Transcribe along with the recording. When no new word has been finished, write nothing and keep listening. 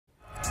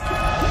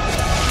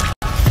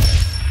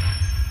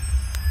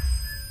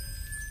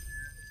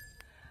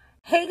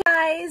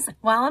guys!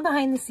 While I'm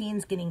behind the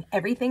scenes getting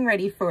everything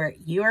ready for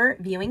your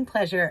viewing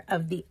pleasure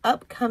of the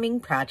upcoming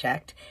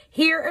project,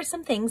 here are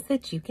some things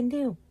that you can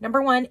do.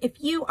 Number one, if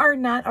you are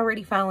not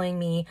already following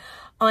me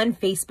on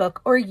Facebook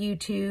or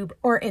YouTube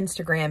or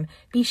Instagram,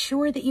 be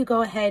sure that you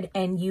go ahead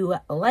and you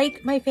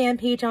like my fan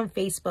page on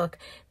Facebook,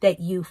 that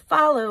you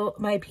follow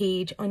my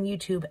page on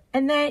YouTube,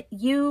 and that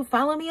you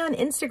follow me on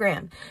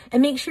Instagram.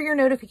 And make sure your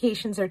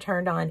notifications are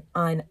turned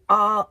on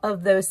all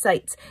of those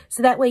sites,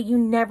 so that way you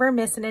never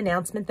miss an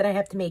announcement that I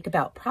have to make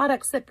about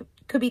products that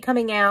could be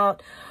coming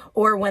out,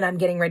 or when I'm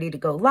getting ready to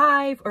go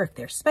live, or if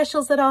there's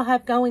specials that I'll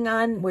have going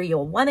on where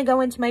you'll want to go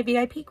into my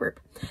VIP group.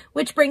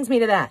 Which brings me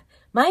to that.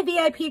 My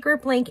VIP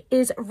group link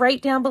is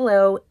right down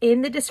below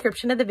in the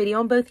description of the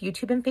video on both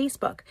YouTube and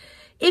Facebook.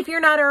 If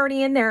you're not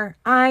already in there,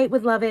 I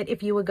would love it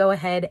if you would go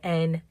ahead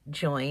and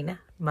join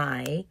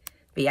my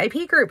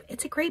VIP group.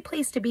 It's a great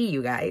place to be,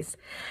 you guys.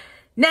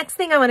 Next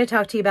thing I want to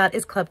talk to you about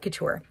is Club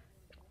Couture.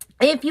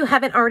 If you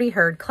haven't already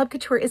heard, Club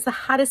Couture is the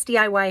hottest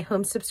DIY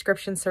home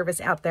subscription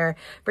service out there,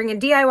 bringing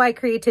DIY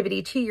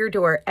creativity to your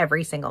door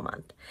every single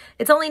month.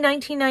 It's only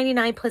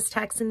 $19.99 plus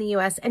tax in the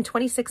US and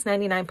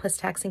 $26.99 plus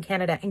tax in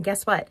Canada. And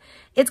guess what?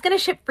 It's going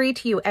to ship free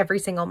to you every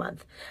single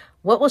month.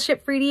 What will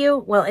ship free to you?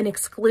 Well, an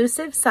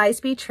exclusive size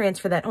B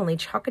transfer that only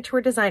Chalk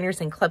Couture designers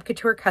and Club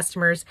Couture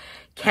customers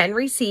can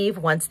receive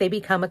once they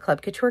become a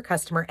Club Couture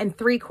customer, and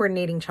 3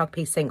 coordinating chalk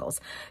paste singles.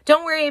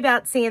 Don't worry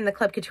about seeing the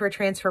Club Couture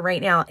transfer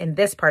right now in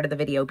this part of the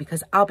video,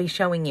 because I'll be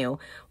showing you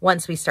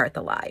once we start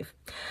the live.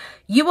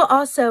 You will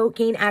also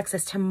gain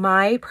access to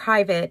my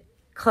private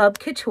Club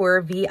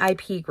Couture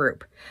VIP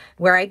group,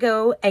 where I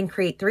go and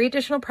create 3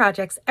 additional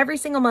projects every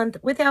single month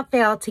without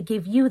fail to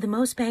give you the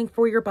most bang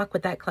for your buck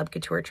with that Club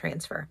Couture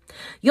transfer.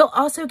 You'll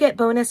also get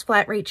bonus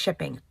flat rate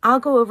shipping. I'll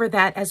go over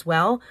that as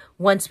well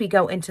once we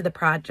go into the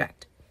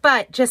project.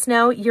 But just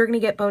know you're going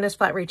to get bonus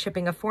flat rate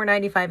shipping of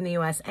 $4.95 in the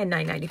US and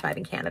 $9.95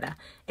 in Canada.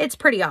 It's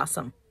pretty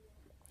awesome.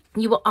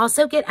 You will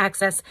also get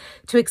access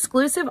to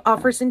exclusive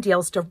offers and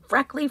deals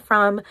directly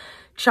from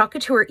Chalk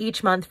Couture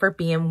each month for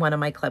being one of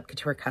my Club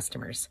Couture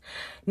customers.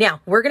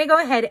 Now, we're going to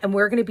go ahead and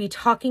we're going to be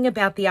talking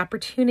about the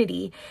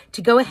opportunity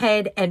to go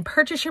ahead and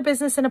purchase your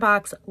business in a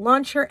box,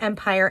 launch your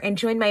empire, and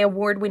join my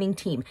award-winning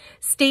team.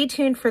 Stay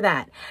tuned for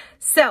that.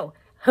 So,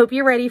 hope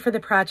you're ready for the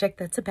project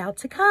that's about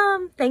to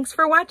come. Thanks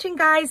for watching,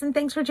 guys, and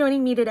thanks for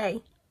joining me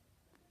today.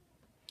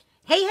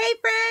 Hey,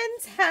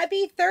 friends!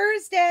 Happy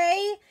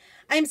Thursday!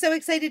 I'm so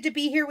excited to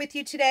be here with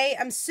you today.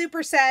 I'm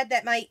super sad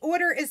that my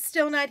order is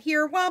still not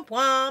here. Womp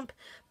womp.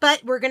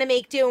 But we're going to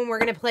make do, and we're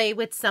going to play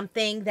with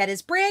something that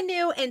is brand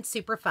new and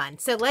super fun.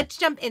 So let's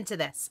jump into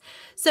this.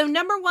 So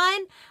number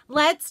one,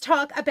 let's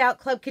talk about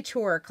Club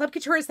Couture. Club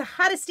Couture is the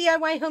hottest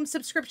DIY home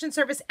subscription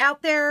service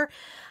out there,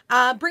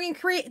 bringing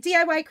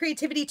DIY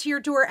creativity to your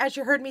door, as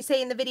you heard me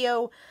say in the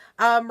video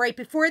right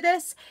before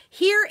this.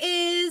 Here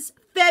is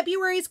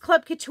February's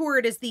Club Couture.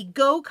 It is the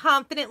Go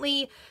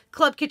Confidently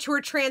Club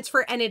Couture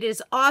transfer, and it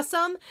is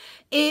awesome.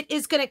 It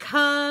is going to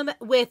come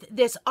with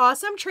this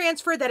awesome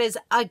transfer that is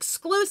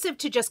exclusive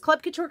to just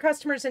Club Couture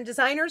customers and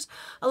designers,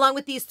 along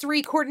with these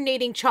 3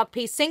 coordinating chalk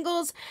paste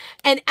singles.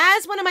 And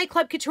as one of my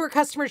Club Couture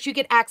customers, you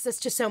get access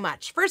to so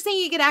much. First thing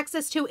you get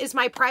access to is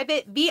my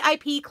private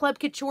VIP Club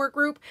Couture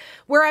group,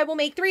 where I will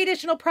make 3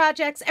 additional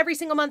projects every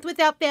single month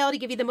without fail to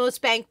give you the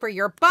most bang for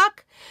your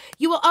buck.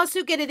 You will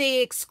also get the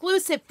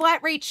exclusive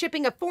flat rate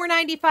shipping of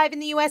 $4.95 in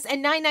the US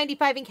and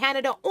 $9.95 in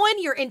Canada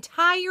on your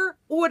entire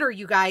order,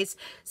 you guys.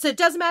 So it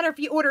doesn't matter if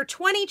you order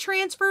 20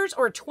 transfers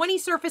or 20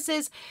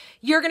 surfaces,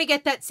 you're going to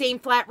get that same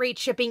flat rate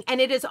shipping, and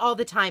it is all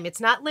the time.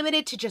 It's not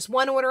limited to just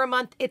 1 order a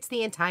month. It's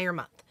the entire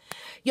month.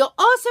 You'll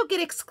also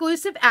get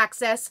exclusive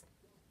access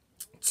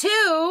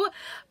to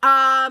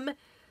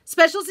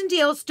specials and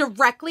deals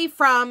directly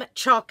from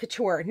Chalk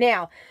Couture.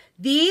 Now,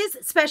 these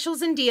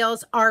specials and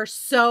deals are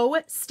so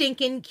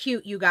stinking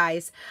cute, you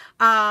guys.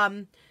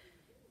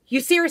 You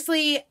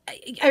seriously,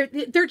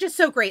 they're just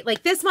so great.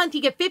 Like this month,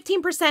 you get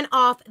 15%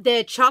 off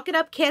the Chalk It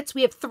Up kits.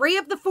 We have 3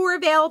 of the 4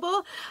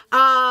 available.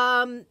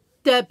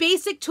 The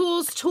basic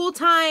tools, Tool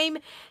Time,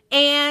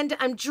 and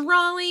I'm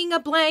drawing a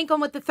blank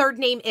on what the 3rd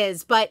name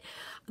is, but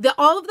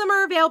all of them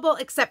are available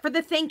except for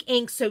the Think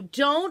Ink. So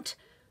don't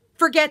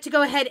forget to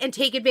go ahead and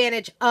take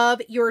advantage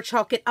of your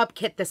Chalk It Up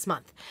kit this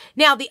month.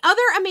 Now, the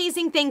other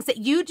amazing things that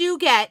you do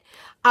get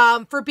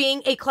for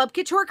being a Club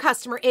Couture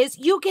customer is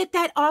you get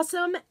that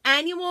awesome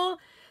annual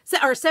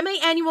or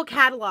semi-annual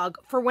catalog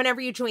for whenever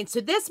you join. So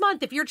this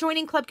month, if you're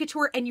joining Club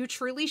Couture, and you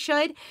truly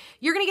should,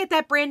 you're going to get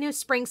that brand new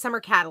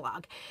spring-summer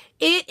catalog.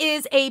 It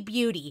is a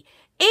beauty.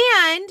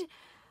 And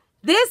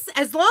this,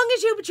 as long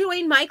as you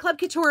join my Club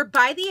Couture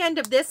by the end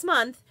of this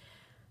month,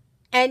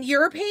 and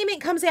your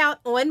payment comes out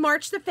on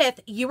March the 5th,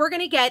 you are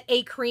going to get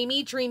a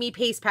Creamy Dreamy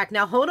Paste Pack.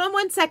 Now, hold on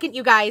one second,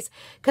 you guys,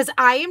 because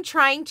I am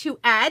trying to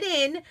add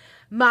in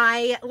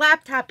my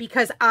laptop,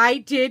 because I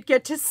did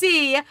get to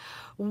see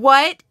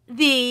what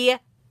the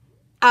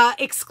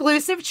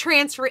exclusive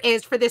transfer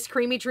is for this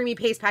Creamy Dreamy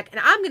Paste Pack, and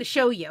I'm going to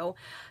show you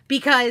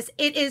because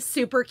it is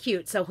super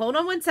cute. So hold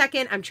on one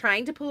second. I'm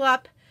trying to pull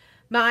up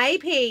my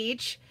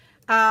page.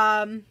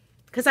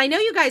 because I know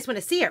you guys want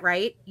to see it,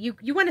 right? You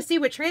want to see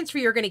what transfer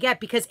you're going to get,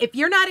 because if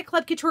you're not a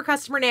Club Couture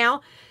customer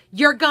now,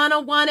 you're going to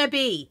want to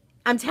be.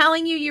 I'm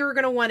telling you, you're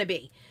going to want to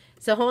be.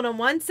 So hold on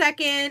one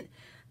second.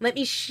 Let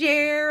me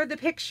share the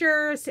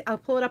picture. I'll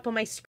pull it up on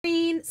my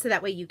screen so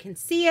that way you can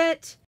see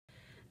it.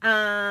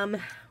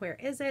 Where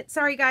is it?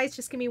 Sorry, guys.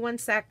 Just give me one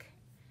sec.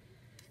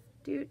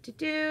 Here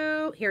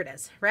it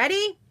is.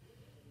 Ready?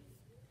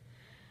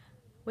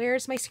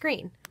 Where's my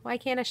screen? Why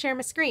can't I share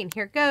my screen?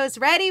 Here it goes.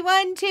 Ready?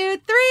 1, 2, 3.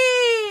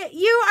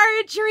 You are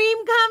a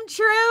dream come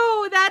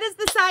true. That is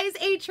the size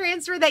 8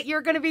 transfer that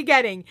you're going to be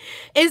getting.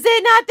 Is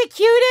it not the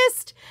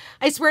cutest?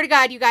 I swear to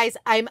God, you guys,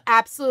 I'm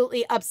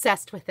absolutely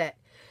obsessed with it.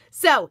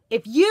 So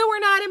if you are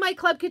not in my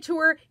Club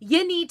Couture,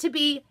 you need to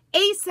be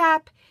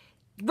ASAP.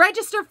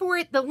 Register for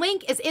it. The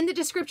link is in the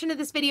description of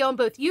this video on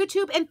both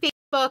YouTube and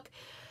Facebook.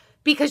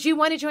 Because you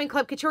want to join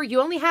Club Couture,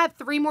 you only have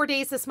 3 more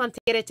days this month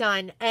to get it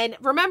done. And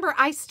remember,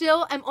 I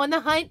still am on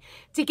the hunt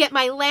to get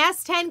my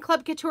last 10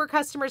 Club Couture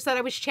customers that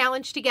I was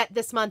challenged to get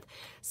this month.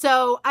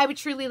 So I would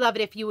truly love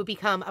it if you would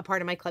become a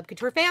part of my Club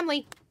Couture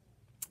family.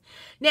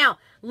 Now,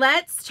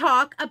 let's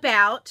talk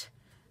about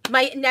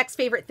my next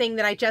favorite thing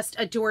that I just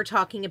adore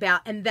talking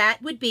about. And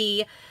that would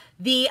be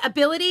the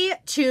ability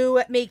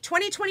to make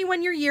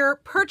 2021 your year,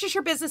 purchase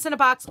your business in a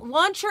box,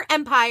 launch your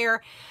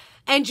empire,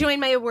 and join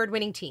my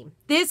award-winning team.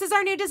 This is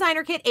our new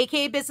designer kit,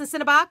 aka Business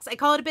in a Box. I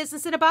call it a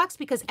Business in a Box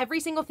because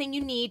every single thing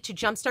you need to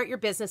jumpstart your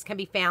business can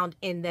be found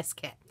in this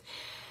kit.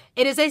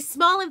 It is a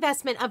small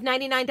investment of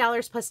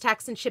 $99 plus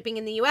tax and shipping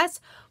in the US,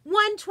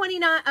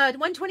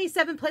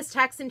 $127 plus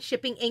tax and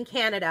shipping in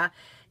Canada.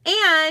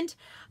 And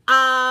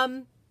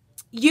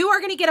you are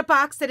going to get a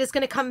box that is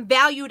going to come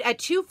valued at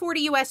 $240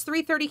 US,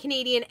 $330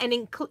 Canadian,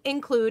 and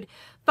include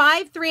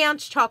 5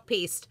 3-ounce chalk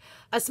paste,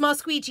 a small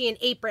squeegee and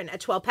apron, a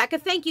 12-pack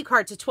of thank you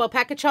cards, a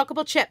 12-pack of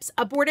chalkable chips,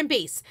 a board and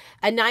base,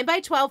 a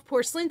 9x12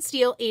 porcelain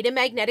steel 8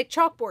 magnetic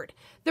chalkboard,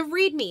 the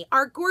ReadMe,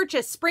 our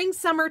gorgeous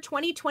Spring-Summer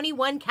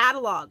 2021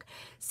 catalog,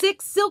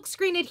 6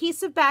 silkscreen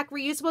adhesive back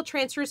reusable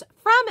transfers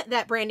from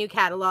that brand new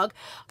catalog,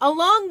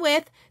 along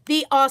with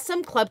the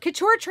awesome Club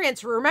Couture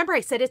transfer. Remember,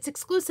 I said it's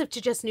exclusive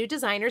to just new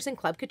designers and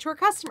Club Couture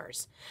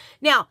customers.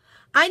 Now,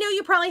 I know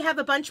you probably have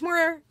a bunch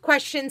more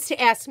questions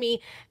to ask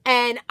me,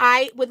 and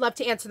I would love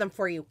to answer them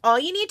for you. All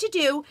you need to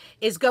do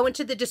is go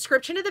into the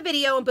description of the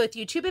video on both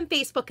YouTube and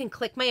Facebook and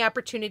click my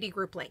opportunity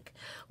group link.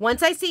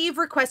 Once I see you've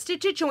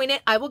requested to join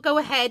it, I will go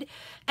ahead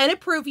and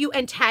approve you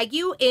and tag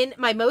you in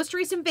my most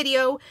recent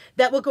video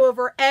that will go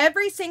over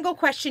every single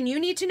question you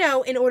need to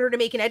know in order to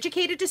make an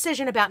educated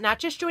decision about not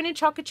just joining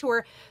Chalk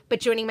Couture, but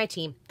joining my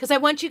team, because I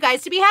want you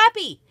guys to be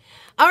happy.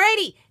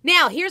 Alrighty,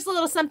 now here's a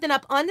little something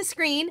up on the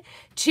screen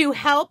to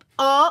help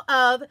all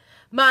of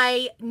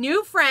my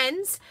new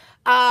friends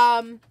who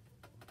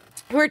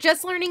are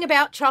just learning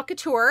about Chalk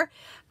Couture,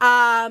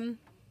 Sorry,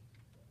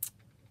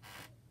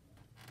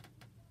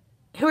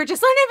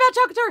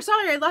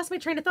 I lost my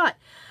train of thought.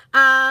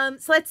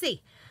 So let's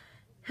see.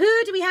 Who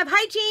do we have?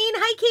 Hi, Jean.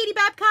 Hi, Katie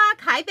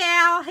Babcock. Hi,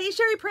 Val. Hey,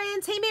 Sherry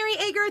Prince. Hey, Mary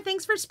Ager.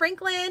 Thanks for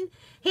sprinkling.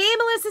 Hey,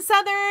 Melissa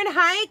Southern.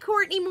 Hi,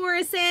 Courtney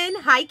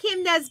Morrison. Hi,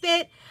 Kim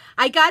Nesbitt.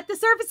 I got the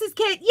services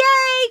kit.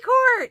 Yay,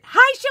 Court.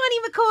 Hi,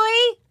 Shawnee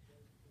McCoy.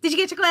 Did you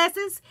get your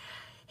glasses?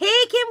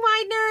 Hey, Kim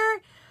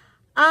Widener.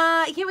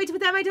 I can't wait to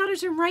put that in my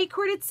daughter's room. Right,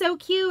 Court? It's so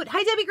cute.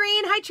 Hi, Debbie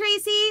Green. Hi,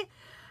 Tracy.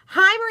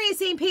 Hi, Maria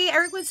St. P.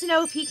 Eric wants to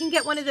know if he can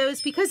get one of those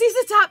because he's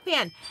a top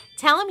fan.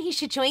 Tell him he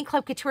should join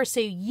Club Couture so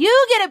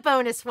you get a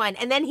bonus one,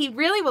 and then he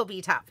really will be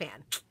a top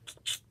fan.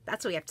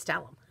 That's what we have to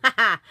tell him.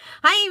 Hi,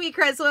 Amy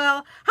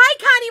Creswell. Hi,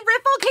 Connie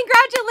Riffle.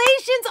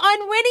 Congratulations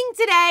on winning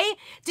today.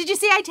 Did you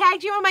see I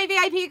tagged you on my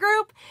VIP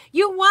group?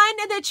 You won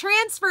the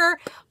transfer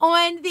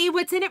on the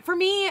What's in It for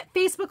Me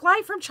Facebook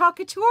Live from Chalk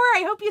Couture.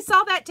 I hope you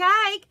saw that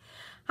tag.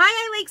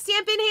 Hi, Lake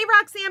Stampin'. Hey,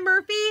 Roxanne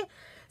Murphy.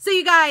 So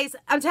you guys,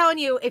 I'm telling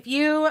you, if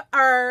you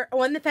are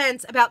on the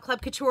fence about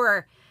Club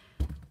Couture,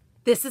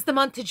 this is the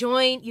month to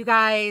join. You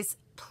guys,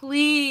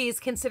 please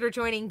consider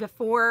joining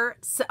before,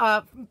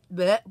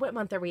 what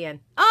month are we in?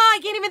 Oh, I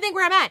can't even think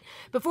where I'm at.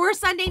 Before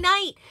Sunday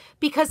night,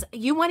 because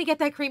you want to get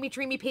that creamy,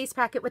 dreamy paste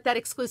packet with that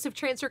exclusive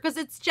transfer because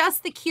it's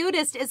just the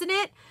cutest, isn't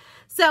it?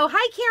 So,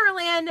 hi, Carol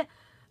Ann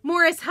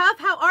Morris Huff.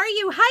 How are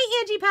you? Hi,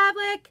 Angie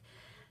Pavlik.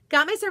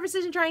 Got my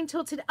services and drying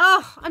tool today.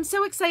 Oh, I'm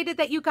so excited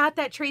that you got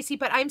that, Tracy,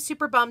 but I'm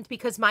super bummed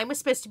because mine was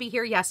supposed to be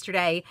here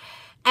yesterday.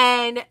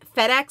 And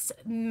FedEx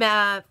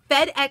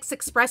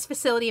Express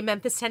facility in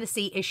Memphis,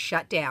 Tennessee is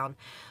shut down.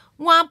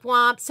 Womp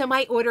womp. So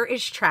my order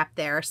is trapped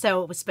there.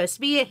 So it was supposed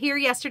to be here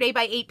yesterday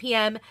by 8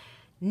 p.m.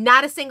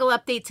 Not a single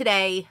update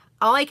today.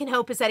 All I can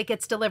hope is that it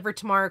gets delivered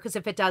tomorrow because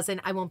if it doesn't,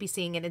 I won't be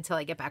seeing it until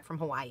I get back from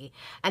Hawaii.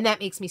 And that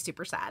makes me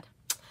super sad.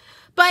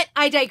 But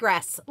I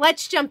digress.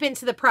 Let's jump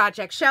into the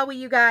project, shall we,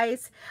 you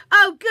guys?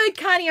 Oh, good,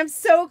 Connie. I'm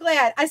so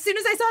glad. As soon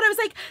as I saw it, I was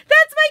like,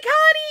 that's my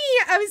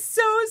Connie. I was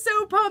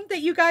so pumped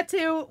that you got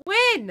to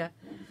win.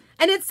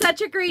 And it's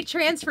such a great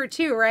transfer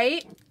too,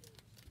 right?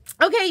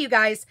 Okay, you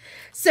guys.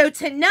 So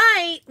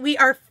tonight, we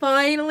are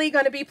finally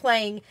going to be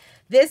playing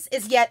This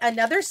is yet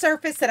another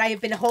surface that I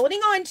have been holding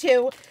on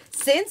to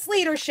since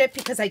leadership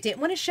because I didn't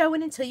want to show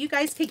it until you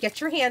guys could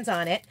get your hands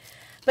on it.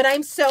 But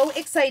I'm so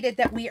excited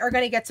that we are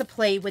going to get to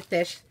play with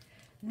this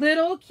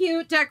little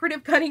cute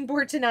decorative cutting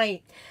board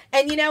tonight.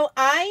 And you know,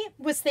 I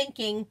was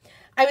thinking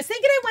I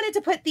wanted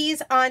to put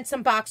these on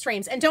some box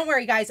frames. And don't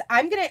worry, guys,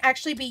 I'm going to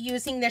actually be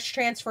using this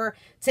transfer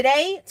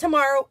today,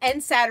 tomorrow,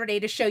 and Saturday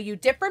to show you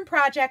different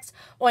projects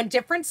on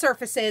different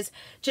surfaces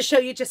to show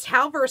you just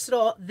how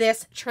versatile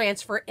this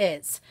transfer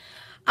is.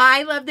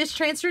 I love this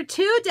transfer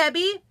too,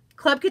 Debbie.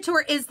 Club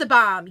Couture is the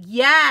bomb.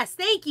 Yes,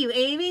 thank you,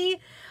 Amy.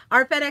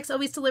 Our FedEx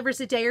always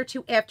delivers a day or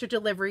two after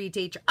delivery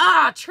date.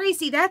 Ah,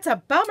 Tracy, that's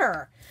a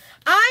bummer.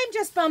 I'm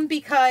just bummed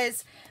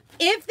because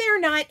if they're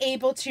not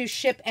able to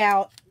ship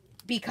out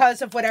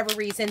because of whatever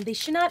reason, they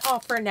should not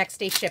offer next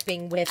day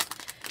shipping with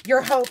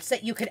your hopes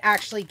that you could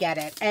actually get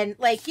it. And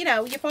like, you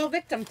know, you fall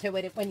victim to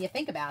it when you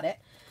think about it.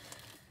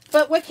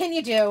 But what can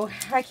you do?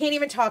 I can't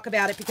even talk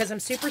about it because I'm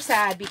super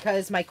sad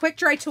because my quick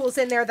dry tool's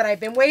in there that I've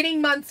been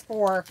waiting months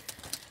for.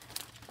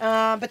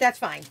 But that's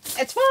fine.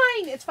 It's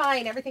fine. It's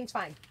fine. Everything's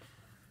fine.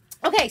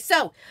 Okay,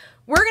 so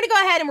we're going to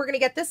go ahead and we're going to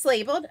get this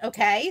labeled.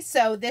 Okay,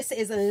 so this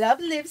is Love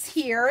Lives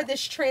Here.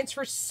 This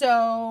transfer's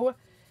so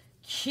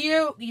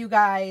cute, you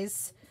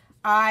guys.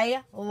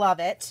 I love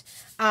it.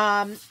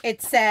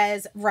 It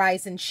says,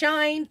 rise and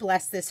shine,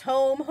 bless this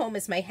home. Home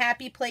is my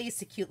happy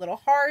place. A cute little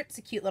heart. It's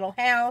a cute little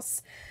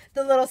house.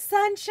 The little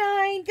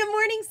sunshine. Good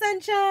morning,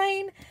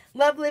 sunshine.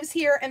 Love lives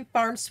here and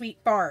Farm Sweet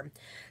Farm.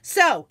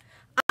 So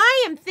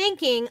I am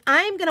thinking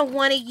I'm going to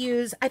want to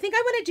use, I think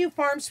I want to do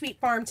Farm Sweet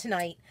Farm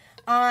tonight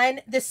on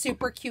this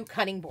super cute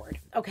cutting board.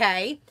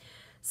 Okay.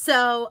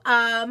 So,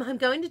 I'm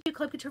going to do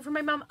Club Couture for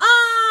my mom.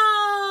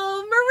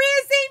 Oh,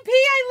 Maria St. P,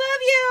 I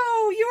love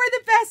you. You are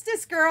the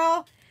bestest,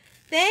 girl.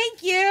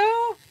 Thank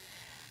you.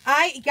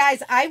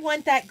 Guys, I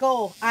want that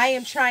goal. I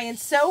am trying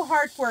so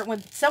hard for it.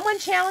 When someone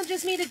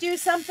challenges me to do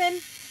something,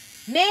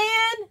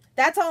 man,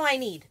 that's all I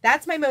need.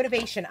 That's my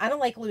motivation. I don't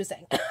like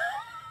losing.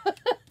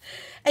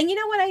 And you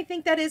know what I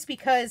think that is?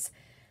 Because,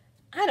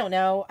 I don't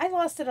know, I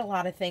lost at a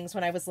lot of things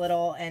when I was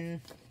little,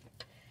 and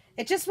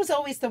it just was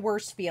always the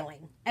worst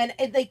feeling. And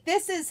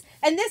this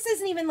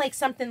isn't even like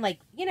something like,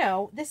 you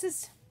know,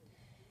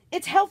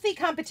 it's healthy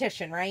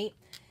competition, right?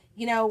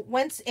 You know,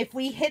 if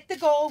we hit the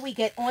goal, we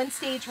get on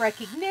stage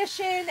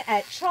recognition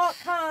at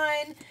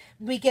ChalkCon.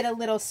 We get a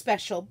little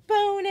special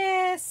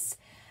bonus.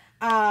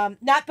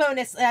 Not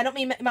bonus, I don't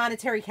mean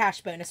monetary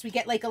cash bonus. We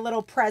get like a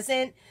little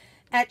present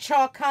at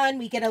ChalkCon.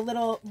 We get a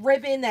little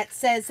ribbon that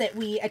says that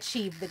we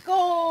achieved the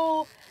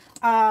goal.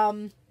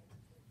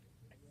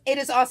 It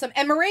is awesome.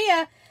 And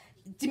Maria,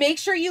 make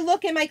sure you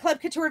look in my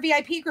Club Couture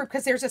VIP group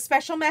because there's a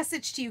special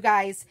message to you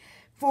guys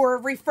for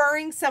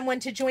referring someone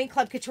to join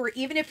Club Couture.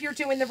 Even if you're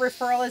doing the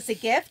referral as a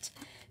gift,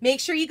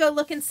 make sure you go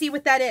look and see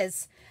what that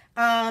is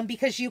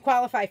because you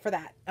qualify for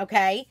that,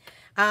 okay?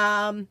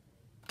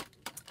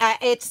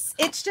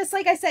 It's just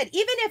like I said,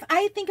 even if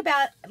I think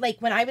about like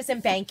when I was in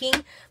banking,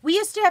 we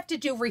used to have to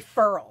do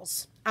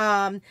referrals.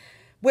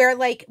 Where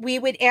like we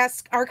would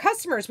ask our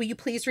customers, will you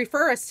please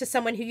refer us to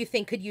someone who you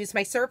think could use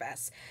my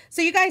service?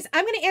 So you guys,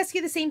 I'm going to ask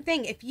you the same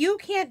thing. If you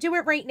can't do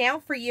it right now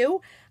for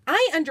you,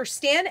 I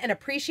understand and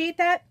appreciate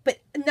that, but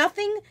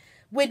nothing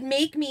would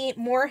make me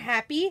more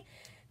happy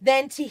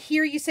than to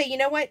hear you say, you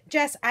know what,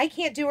 Jess, I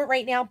can't do it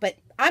right now, but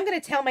I'm going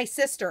to tell my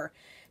sister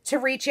to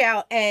reach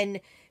out and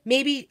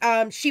maybe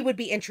she would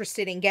be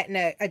interested in getting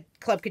a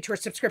Club Couture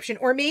subscription.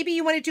 Or maybe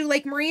you want to do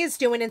like Maria's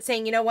doing and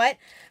saying, you know what,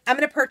 I'm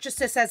going to purchase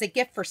this as a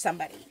gift for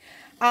somebody.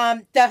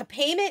 The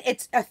payment,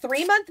 it's a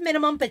 3-month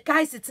minimum, but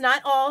guys, it's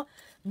not all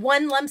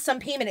one lump sum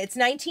payment. It's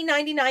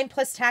 $19.99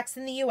 plus tax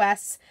in the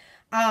U.S.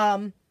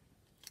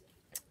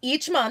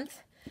 Each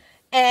month,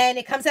 and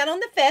it comes out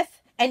on the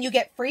 5th, and you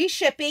get free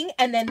shipping,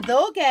 and then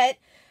they'll get,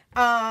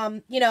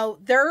 you know,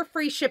 their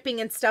free shipping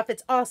and stuff.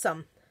 It's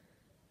awesome.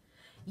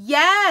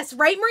 Yes,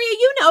 right, Maria?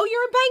 You know,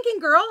 you're a banking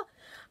girl.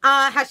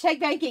 Hashtag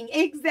banking.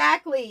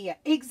 Exactly.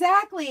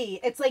 Exactly.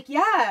 It's like,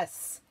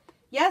 yes.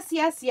 Yes,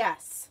 yes,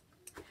 yes.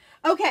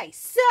 Okay,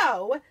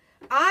 so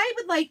I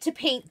would like to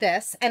paint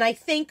this, and I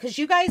think, because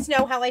you guys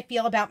know how I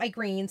feel about my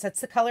greens,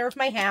 that's the color of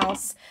my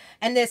house,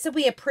 and this will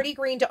be a pretty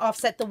green to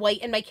offset the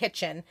white in my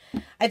kitchen.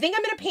 I think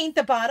I'm going to paint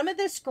the bottom of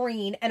this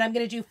green, and I'm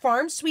going to do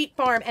Farm Sweet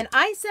Farm, and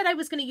I said I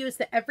was going to use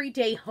the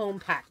Everyday Home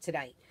Pack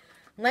tonight.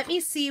 Let me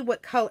see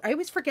what color. I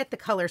always forget the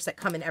colors that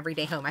come in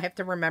Everyday Home. I have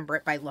to remember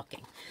it by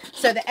looking.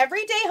 So the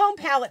Everyday Home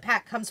Palette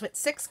Pack comes with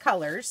 6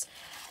 colors,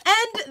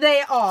 and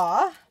they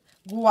are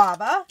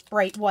Guava,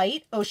 Bright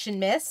White, Ocean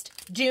Mist,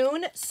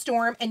 Dune,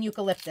 Storm, and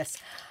Eucalyptus.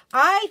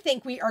 I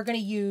think we are going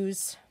to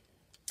use,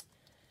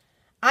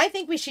 I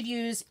think we should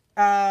use,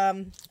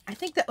 I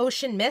think the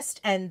Ocean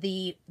Mist and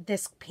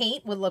this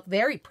paint would look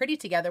very pretty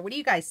together. What do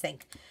you guys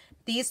think?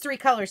 These 3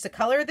 colors, the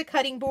color of the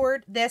cutting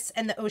board, this,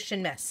 and the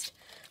Ocean Mist.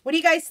 What do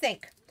you guys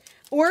think?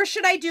 Or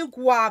should I do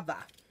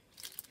Guava?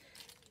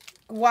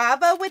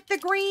 Guava with the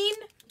green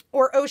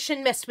or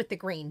Ocean Mist with the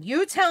green?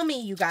 You tell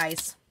me, you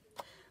guys.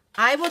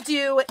 I will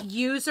do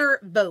user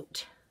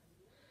vote.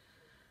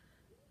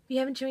 you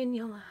haven't joined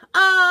Yola.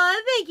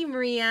 Oh, thank you,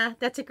 Maria.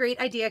 That's a great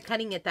idea,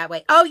 cutting it that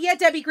way. Oh, yeah,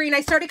 Debbie Green.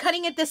 I started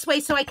cutting it this way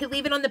so I could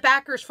leave it on the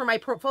backers for my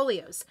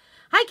portfolios.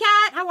 Hi,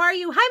 Kat. How are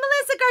you? Hi,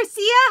 Melissa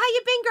Garcia. How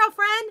you been,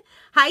 girlfriend?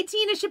 Hi,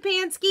 Tina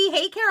Shapansky.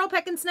 Hey, Carol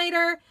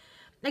Peckensnyder.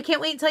 I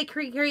can't wait until I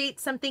create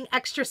something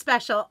extra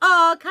special.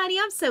 Oh, Connie,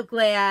 I'm so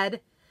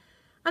glad.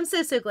 I'm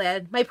so, so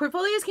glad. My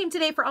portfolios came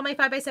today for all my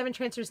 5x7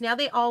 transfers. Now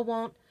they all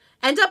won't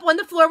end up on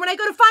the floor when I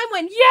go to find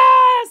one.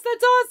 Yes,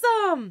 that's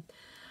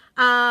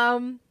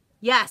awesome.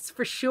 Yes,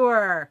 for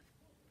sure.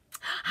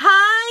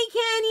 Hi,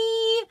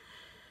 Kenny.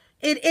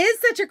 It is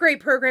such a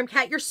great program,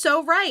 Kat. You're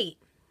so right.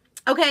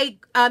 Okay,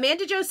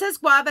 Amanda Jo says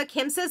guava.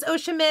 Kim says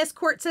ocean mist.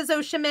 Court says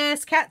ocean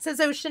mist. Kat says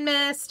ocean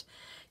mist.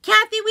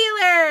 Kathy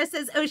Wheeler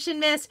says ocean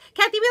mist.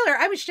 Kathy Wheeler,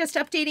 I was just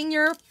updating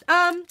your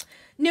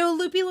new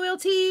Loopy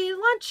Loyalty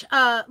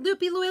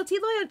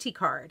loyalty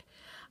card.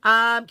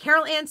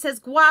 Carol Ann says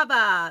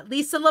guava.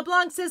 Lisa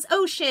LeBlanc says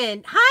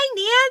ocean.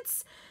 Hi,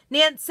 Nance.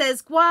 Nance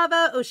says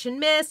guava, ocean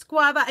mist,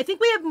 guava. I think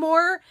we have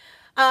more.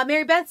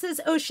 Mary Beth says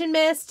ocean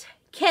mist.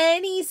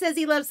 Kenny says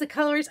he loves the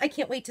colors. I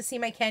can't wait to see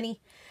my Kenny.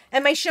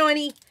 And my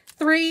Shawnee.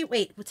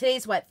 Wait,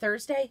 today's what?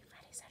 Thursday?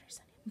 Friday, Saturday,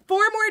 Sunday. 4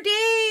 more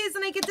days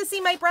and I get to see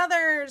my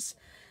brothers.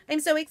 I'm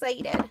so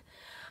excited.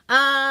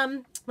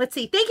 Let's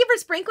see. Thank you for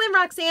sprinkling,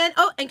 Roxanne.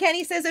 Oh, and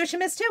Kenny says ocean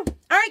mist too.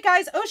 All right,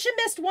 guys, ocean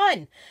mist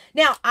 1.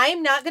 Now,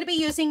 I'm not going to be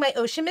using my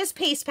ocean mist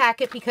paste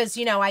packet because,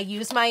 you know, I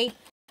use my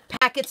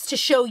packets to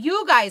show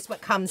you guys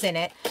what comes in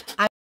it.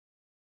 I'm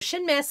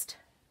ocean mist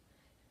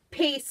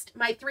paste,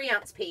 my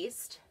 3-ounce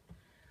paste.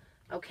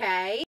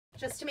 Okay.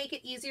 Just to make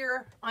it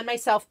easier on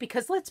myself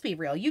because let's be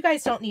real. You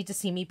guys don't need to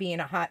see me being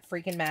a hot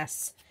freaking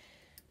mess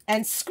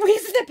and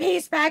squeezing the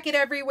paste packet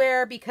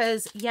everywhere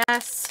because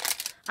yes,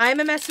 I'm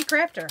a messy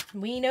crafter.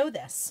 We know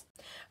this.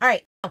 All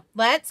right.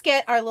 Let's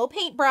get our little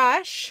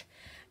paintbrush.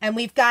 And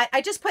we've got,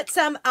 I just put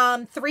some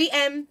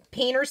 3M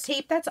painter's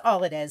tape. That's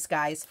all it is,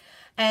 guys.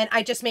 And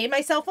I just made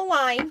myself a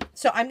line.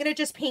 So I'm going to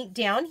just paint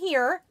down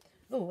here.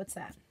 Oh, what's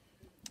that?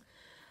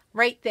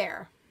 Right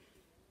there.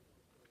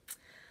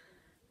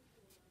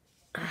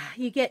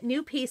 You get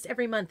new paste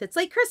every month. It's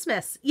like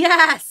Christmas.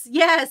 Yes.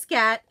 Yes,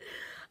 Kat.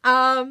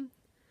 Ocean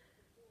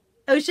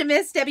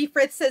Mist. Debbie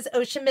Frith says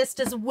Ocean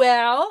Mist as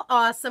well.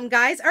 Awesome,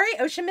 guys. All right.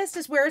 Ocean Mist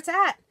is where it's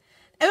at.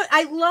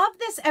 I love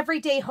this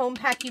everyday home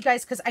pack, you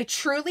guys, because I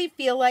truly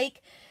feel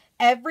like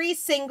every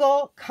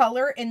single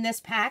color in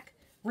this pack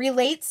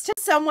relates to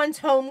someone's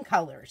home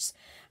colors.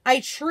 I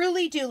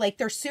truly do. Like,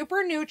 they're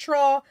super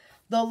neutral.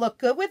 They'll look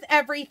good with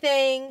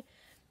everything.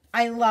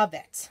 I love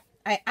it.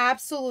 I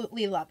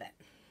absolutely love it.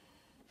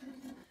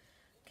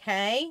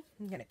 Okay.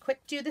 I'm going to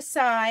quick do the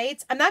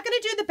sides. I'm not going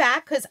to do the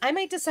back because I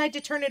might decide to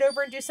turn it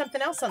over and do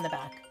something else on the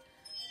back.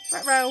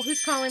 Ruh-roh,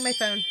 who's calling my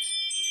phone?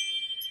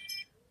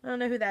 I don't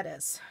know who that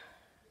is.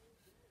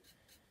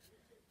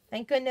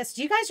 Thank goodness.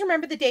 Do you guys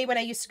remember the day when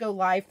I used to go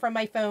live from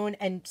my phone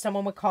and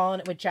someone would call and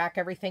it would jack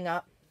everything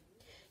up?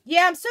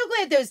 Yeah, I'm so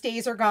glad those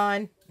days are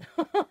gone.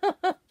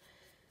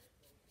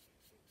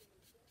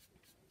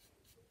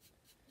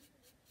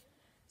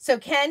 So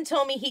Ken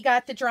told me he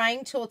got the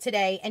drying tool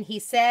today and he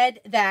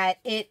said that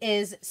it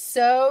is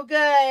so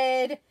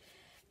good.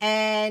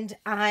 And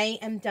I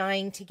am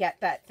dying to get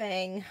that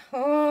thing.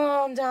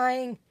 Oh, I'm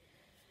dying.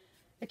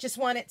 I just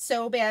want it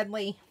so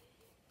badly.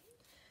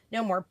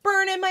 No more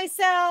burning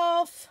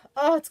myself.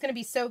 Oh, it's going to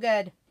be so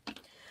good.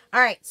 All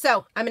right,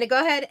 so I'm going to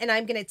go ahead and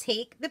I'm going to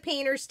take the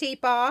painter's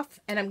tape off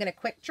and I'm going to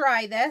quick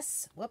dry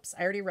this. Whoops,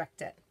 I already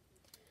wrecked it.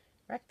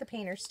 Wrecked the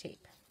painter's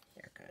tape.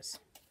 There it goes.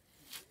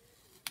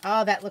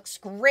 Oh, that looks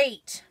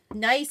great.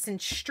 Nice and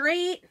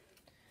straight.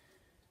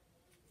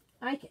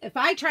 If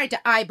I tried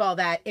to eyeball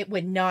that, it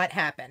would not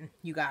happen,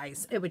 you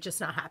guys. It would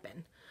just not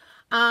happen.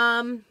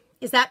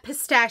 Is that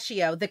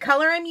pistachio? The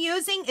color I'm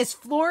using is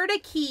Florida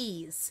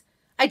Keys.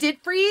 I did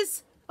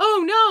freeze?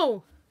 Oh,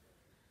 no.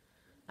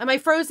 Am I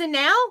frozen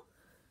now?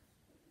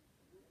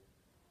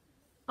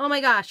 Oh,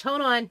 my gosh. Hold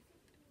on.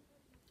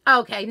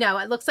 Okay, no.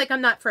 It looks like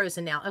I'm not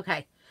frozen now.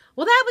 Okay.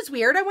 Well, that was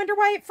weird. I wonder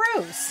why it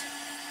froze.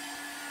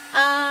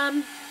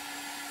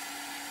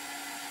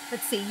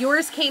 Let's see.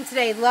 Yours came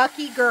today.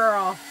 Lucky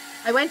girl.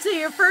 I went to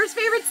your first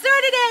favorite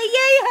store today.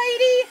 Yay,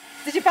 Heidi.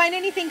 Did you find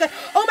anything good?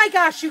 Oh, my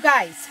gosh, you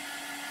guys.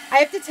 I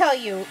have to tell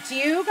you, do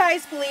you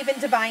guys believe in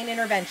divine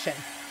intervention?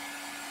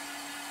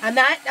 I'm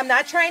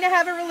not trying to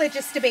have a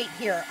religious debate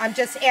here. I'm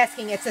just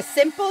asking. It's a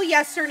simple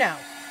yes or no.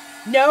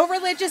 No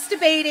religious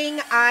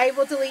debating. I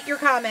will delete your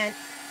comment.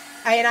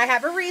 And I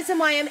have a reason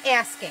why I'm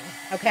asking,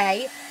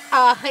 okay?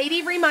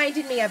 Heidi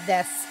reminded me of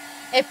this.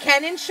 If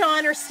Ken and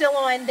Sean are still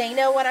on, they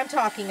know what I'm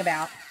talking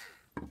about.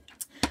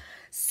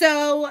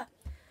 So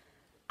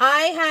I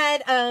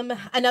had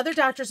another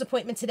doctor's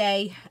appointment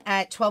today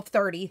at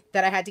 12:30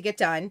 that I had to get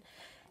done.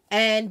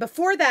 And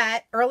before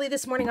that, early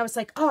this morning, I was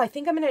like, oh, I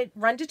think I'm going to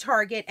run to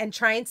Target and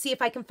try and see if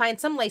I can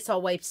find some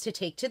Lysol wipes to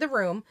take to the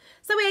room.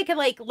 So that way I could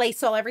like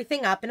Lysol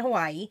everything up in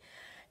Hawaii.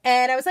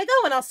 And I was like,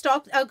 oh, and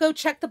I'll go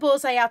check the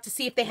Bullseye out to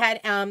see if they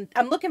had,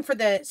 I'm looking for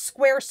the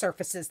square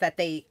surfaces that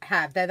they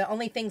have. They're the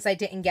only things I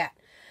didn't get.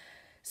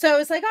 So I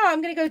was like, oh,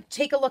 I'm going to go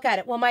take a look at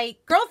it. Well, my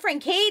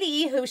girlfriend,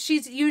 Katie, who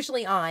she's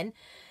usually on,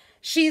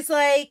 she's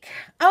like,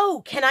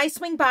 oh, can I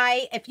swing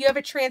by? If you have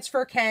a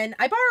transfer, can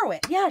I borrow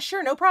it? Yeah,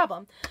 sure, no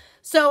problem.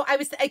 So I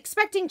was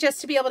expecting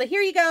just to be able to,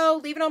 here you go,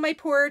 leave it on my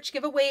porch,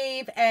 give a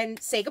wave,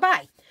 and say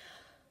goodbye.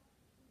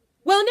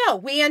 Well, no,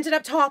 we ended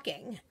up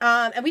talking,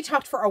 and we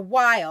talked for a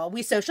while.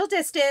 We social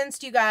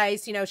distanced, you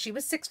guys. You know, she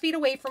was 6 feet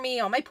away from me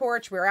on my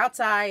porch. We were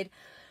outside,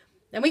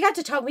 and we got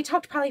to talk. We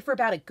talked probably for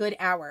about a good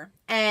hour,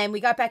 and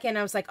we got back in, and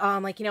I was like, oh,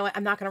 I'm like, you know what?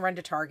 I'm not going to run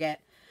to Target.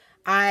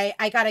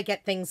 I got to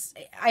get things,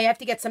 I have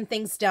to get some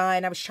things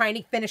done. I was trying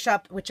to finish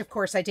up, which of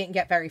course I didn't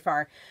get very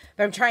far,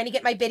 but I'm trying to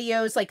get my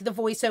videos, like the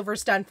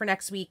voiceovers done for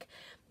next week.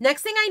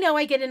 Next thing I know,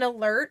 I get an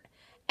alert,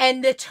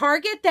 and the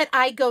Target that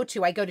I go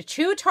to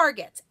 2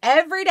 Targets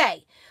every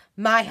day.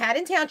 My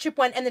Haddon Township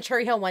one and the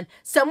Cherry Hill one.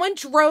 Someone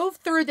drove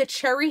through the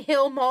Cherry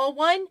Hill Mall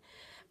one,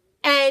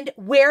 and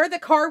where the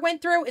car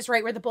went through is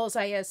right where the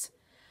bullseye is.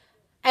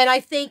 And I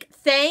think,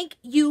 thank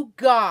you,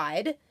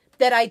 God,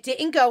 that I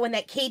didn't go and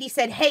that Katie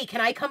said, hey,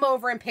 can I come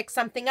over and pick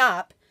something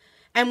up?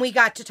 And we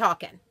got to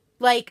talking.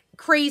 Like,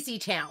 crazy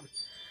town.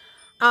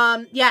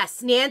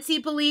 Yes, Nancy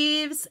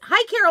believes.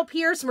 Hi, Carol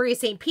Pierce. Maria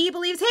St. P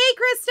believes. Hey,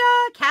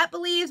 Krista. Kat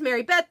believes.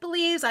 Mary Beth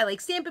believes. I like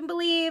Stampin'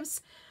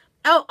 believes.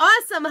 Oh,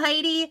 awesome,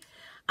 Heidi.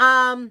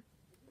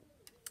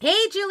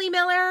 Hey, Julie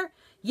Miller.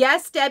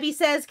 Yes, Debbie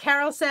says.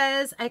 Carol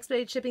says. I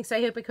expedited shipping, so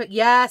I hope I could.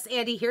 Yes,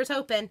 Andy, here's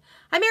hoping.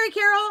 Hi, Mary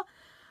Carol.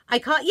 I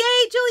caught.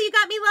 Yay, Julie, you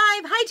got me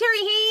live. Hi, Terry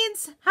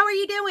Haynes. How are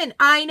you doing?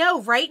 I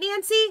know, right,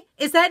 Nancy?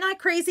 Is that not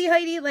crazy,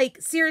 Heidi? Like,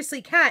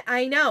 seriously, Kat,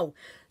 I know.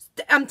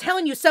 I'm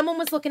telling you, someone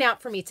was looking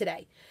out for me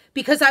today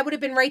because I would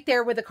have been right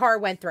there where the car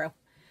went through.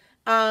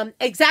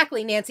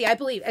 Exactly, Nancy. I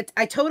believe.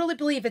 I totally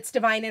believe it's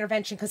divine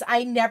intervention because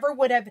I never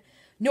would have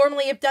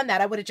normally have done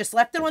that. I would have just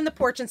left it on the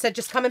porch and said,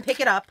 just come and pick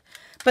it up.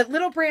 But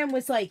little Bram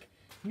was like,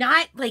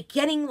 not like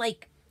getting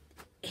like,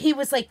 he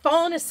was like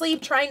falling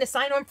asleep trying to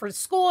sign on for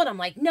school. And I'm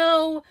like,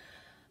 no.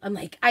 I'm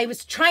like, I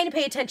was trying to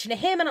pay attention to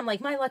him. And I'm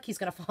like, my luck, he's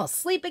going to fall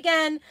asleep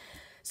again.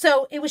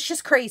 So it was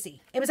just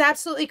crazy. It was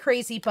absolutely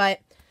crazy. But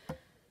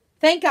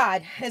thank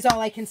God is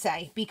all I can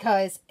say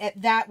because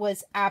that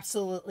was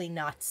absolutely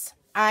nuts.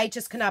 I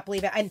just cannot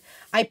believe it. And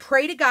I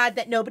pray to God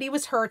that nobody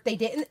was hurt. They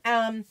didn't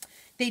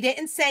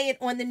say it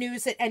on the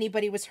news that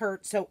anybody was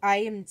hurt. So I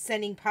am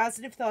sending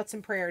positive thoughts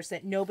and prayers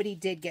that nobody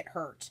did get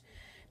hurt.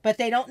 But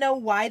they don't know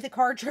why the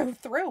car drove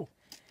through.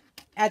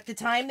 At the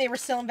time, they were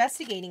still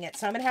investigating it.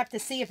 So I'm going to have to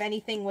see if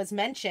anything was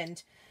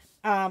mentioned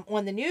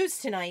on the news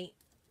tonight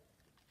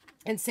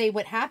and say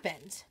what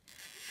happened.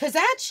 Because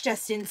that's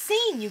just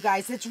insane, you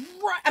guys. It's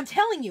right. I'm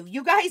telling you,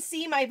 you guys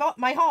see my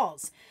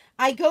hauls.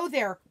 I go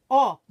there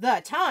all the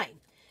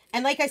time.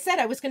 And like I said,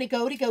 I was going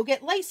to go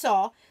get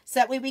Lysol so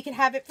that way we could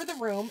have it for the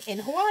room in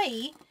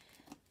Hawaii.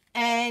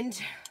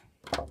 And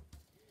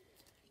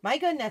my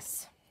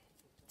goodness,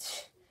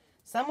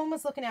 someone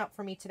was looking out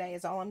for me today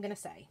is all I'm going to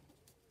say.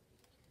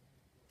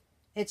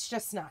 It's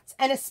just nuts.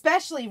 And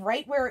especially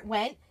right where it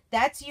went,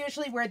 that's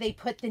usually where they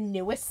put the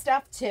newest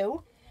stuff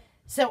too.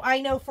 So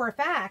I know for a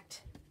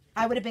fact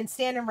I would have been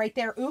standing right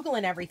there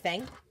oogling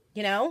everything,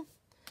 you know?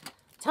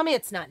 Tell me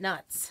it's not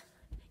nuts.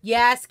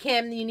 Yes,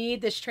 Kim, you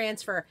need this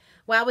transfer.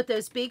 Wow, with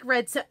those big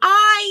red...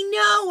 I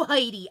know,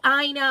 Heidi.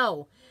 I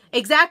know.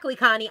 Exactly,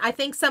 Connie. I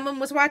think someone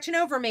was watching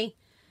over me.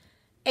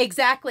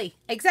 Exactly.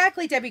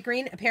 Exactly, Debbie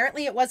Green.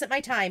 Apparently it wasn't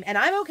my time. And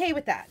I'm okay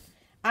with that.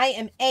 I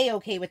am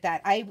A-okay with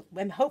that. I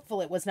am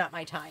hopeful it was not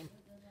my time.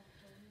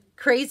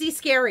 Crazy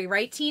scary,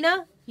 right,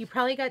 Tina? You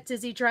probably got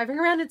dizzy driving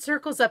around in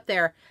circles up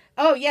there.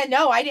 Oh, yeah,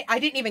 no, I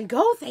didn't even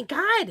go, thank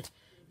God.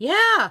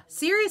 Yeah,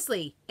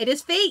 seriously. It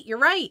is fate. You're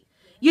right.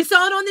 You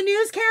saw it on the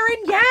news,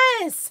 Karen?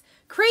 Yes.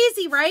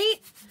 Crazy, right?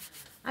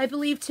 I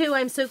believe, too.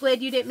 I'm so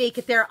glad you didn't make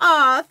it there.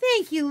 Aw,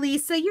 thank you,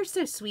 Lisa. You're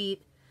so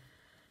sweet.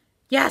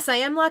 Yes, I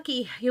am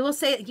lucky. You can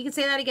say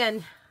that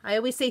again. I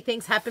always say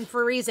things happen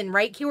for a reason,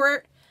 right,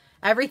 Couture?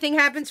 Everything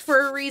happens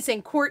for a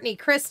reason. Courtney,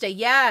 Krista,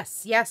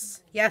 yes,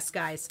 yes, yes,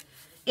 guys.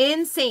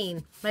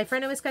 Insane. My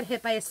friend almost got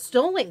hit by a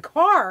stolen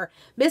car,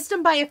 missed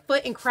him by a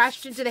foot, and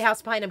crashed into the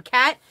house behind him.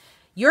 Kat,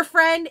 your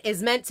friend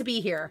is meant to be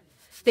here.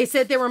 They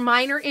said there were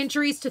minor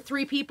injuries to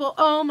 3 people.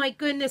 Oh, my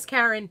goodness,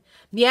 Karen.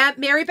 Yeah,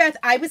 Mary Beth,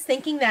 I was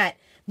thinking that.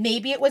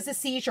 Maybe it was a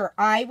seizure.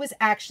 I was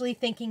actually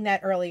thinking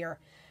that earlier.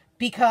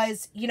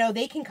 Because, you know,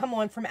 they can come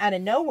on from out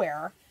of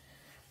nowhere.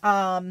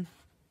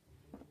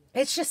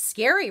 It's just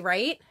scary,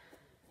 right?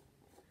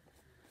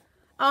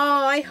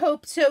 Oh, I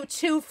hope so,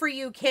 too, for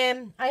you,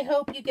 Kim. I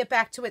hope you get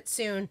back to it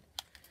soon.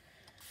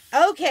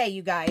 Okay,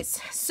 you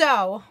guys.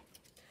 So,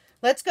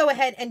 let's go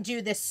ahead and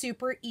do this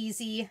super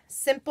easy,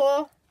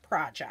 simple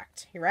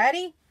project. You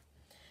ready?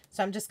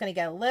 So, I'm just going to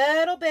get a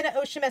little bit of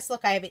Ocean Mist.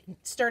 Look, I have it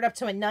stirred up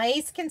to a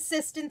nice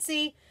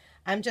consistency.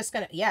 I'm just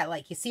going to, yeah,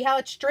 like, you see how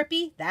it's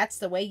drippy? That's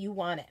the way you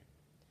want it.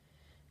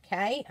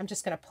 Okay, I'm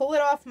just going to pull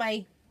it off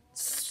my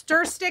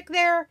stir stick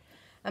there.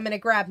 I'm going to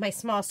grab my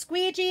small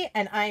squeegee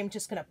and I'm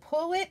just going to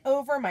pull it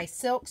over my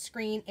silk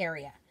screen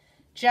area.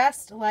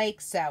 Just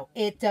like so.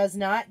 It does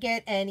not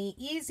get any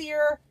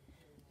easier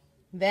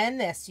than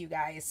this, you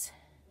guys.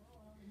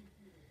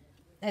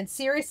 And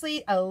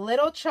seriously, a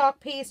little chalk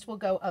paste will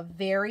go a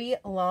very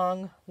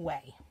long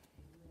way.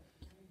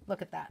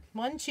 Look at that.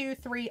 1, 2,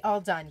 3, all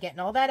done. Getting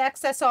all that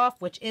excess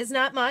off, which is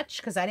not much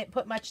because I didn't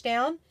put much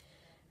down. And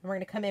we're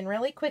going to come in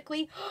really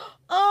quickly.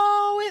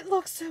 Oh, it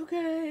looks so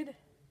good.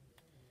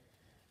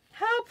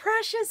 How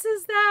precious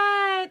is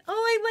that? Oh,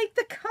 I like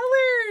the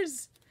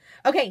colors.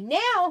 Okay,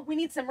 now we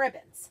need some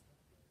ribbons.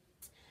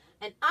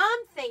 And I'm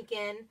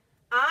thinking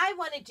I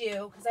want to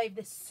do, because I have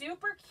this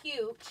super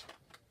cute,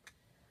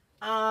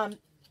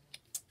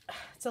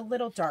 it's a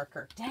little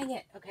darker. Dang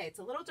it. Okay, it's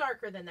a little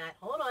darker than that.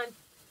 Hold on.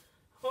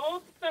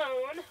 Hold the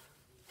phone.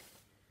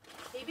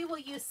 Maybe we'll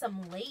use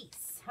some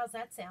lace. How's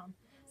that sound?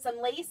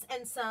 Some lace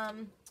and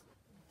some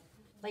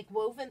like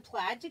woven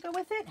plaid to go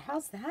with it.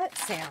 How's that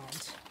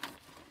sound?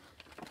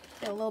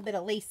 Got a little bit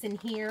of lace in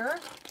here.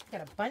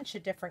 Got a bunch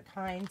of different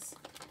kinds.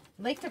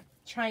 I'd like to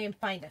try and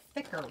find a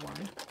thicker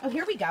one. Oh,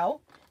 here we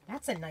go.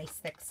 That's a nice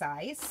thick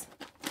size.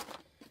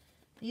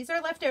 These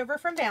are left over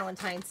from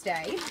Valentine's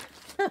Day.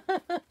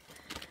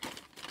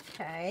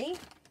 Okay.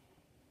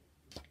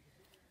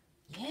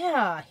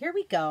 Yeah, here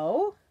we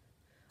go.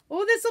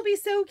 Oh, this will be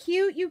so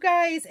cute, you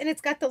guys. And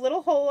it's got the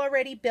little hole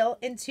already built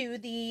into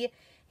the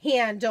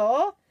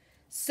handle.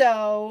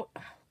 So,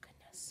 oh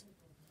goodness.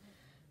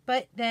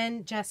 But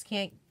then Jess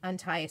can't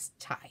untie a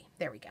tie.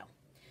 There we go.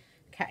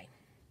 Okay.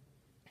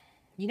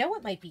 You know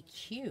what might be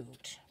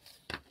cute?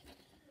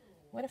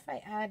 What if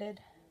I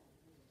added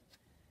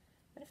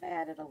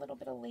a little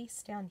bit of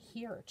lace down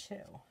here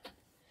too?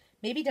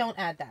 Maybe don't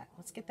add that.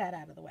 Let's get that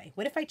out of the way.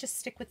 What if I just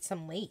stick with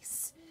some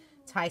lace?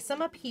 Tie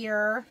some up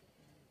here,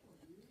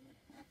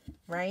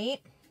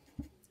 right?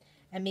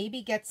 And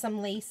maybe get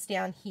some lace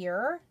down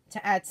here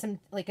to add some,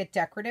 like a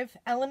decorative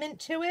element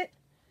to it.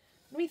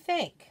 What do we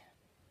think?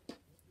 I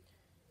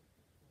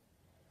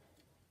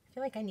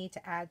feel like I need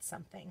to add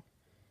something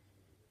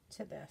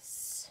to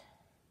this.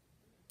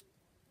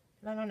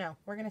 I don't know.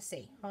 We're going to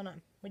see. Hold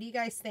on. What do you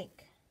guys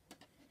think?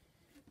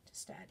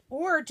 Just add.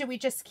 Or do we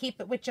just keep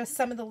it with just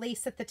some of the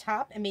lace at the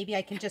top and maybe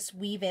I can just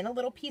weave in a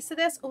little piece of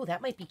this? Oh,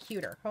 that might be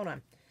cuter. Hold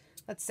on.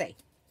 Let's see.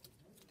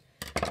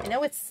 I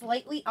know it's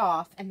slightly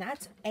off and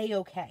that's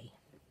a-okay.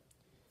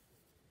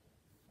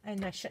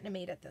 And I shouldn't have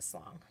made it this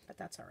long, but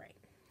that's all right.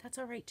 That's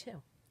all right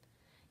too.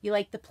 You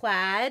like the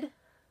plaid?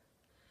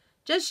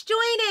 Just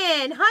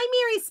join in. Hi,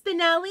 Mary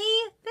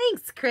Spinelli.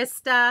 Thanks,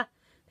 Krista.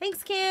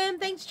 Thanks, Kim.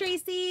 Thanks,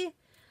 Tracy.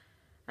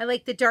 I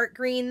like the dark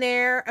green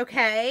there.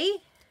 Okay.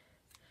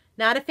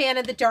 Not a fan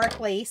of the dark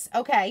lace.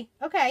 Okay.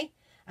 Okay.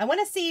 I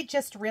want to see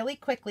just really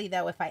quickly,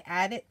 though, if I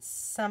added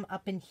some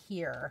up in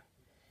here,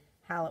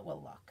 how it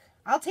will look.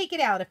 I'll take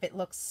it out if it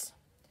looks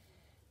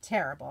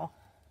terrible.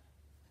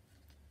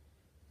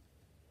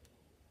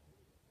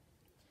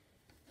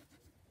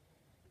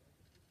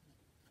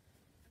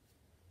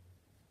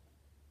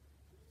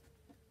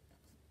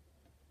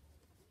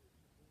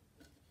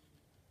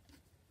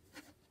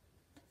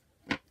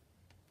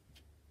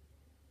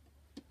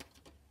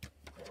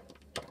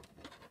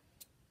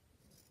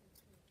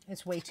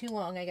 It's way too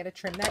long. I got to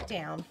trim that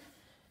down.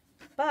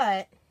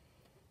 But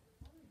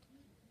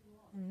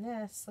in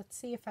this, let's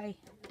see if I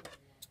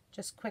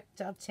just quick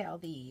dovetail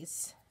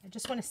these. I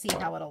just want to see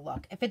how it'll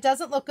look. If it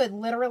doesn't look good,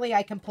 literally,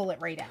 I can pull it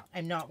right out.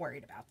 I'm not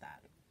worried about that.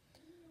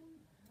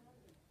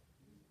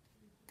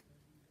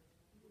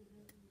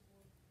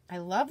 I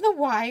love the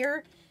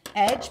wire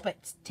edge,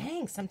 but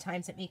dang,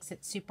 sometimes it makes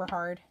it super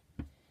hard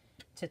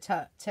to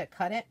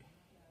cut it.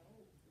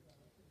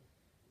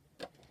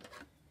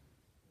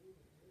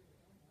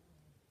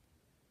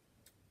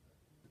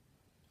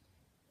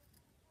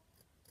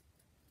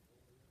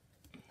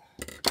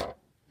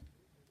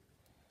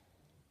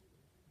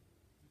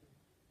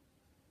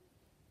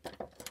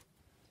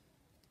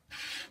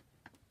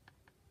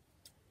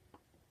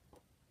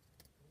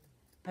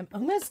 I'm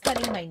almost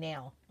cutting my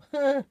nail.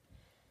 What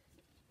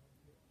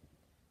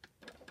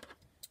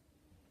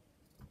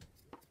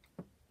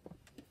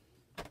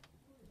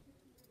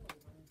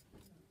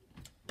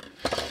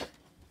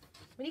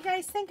do you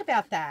guys think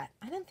about that?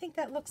 I don't think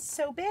that looks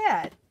so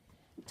bad.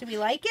 Do we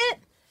like it?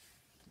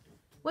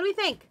 What do we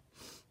think?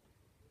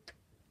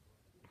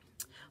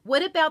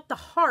 What about the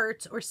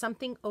hearts or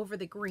something over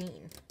the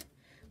green?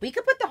 We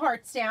could put the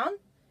hearts down.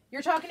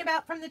 You're talking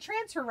about from the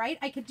transfer, right?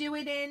 I could do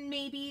it in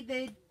maybe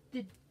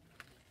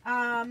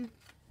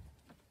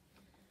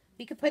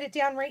we could put it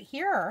down right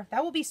here.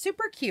 That will be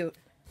super cute.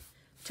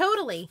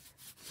 Totally.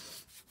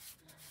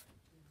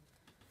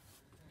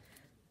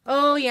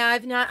 Oh yeah, I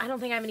don't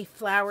think I have any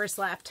flowers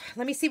left.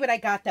 Let me see what I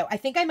got though. I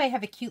think I might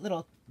have a cute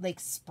little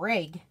like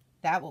sprig.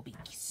 That will be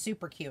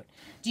super cute.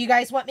 Do you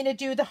guys want me to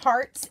do the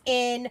hearts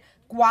in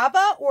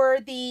guava or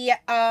the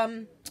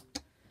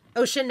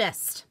ocean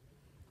mist?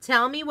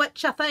 Tell me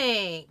what you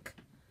think.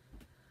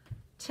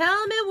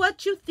 Tell me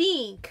what you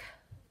think.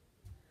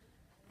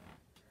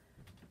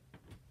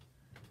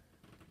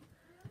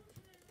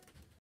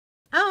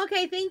 Oh,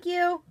 okay. Thank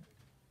you.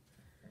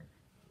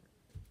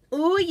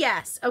 Oh,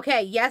 yes.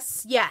 Okay.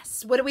 Yes,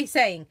 yes. What are we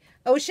saying?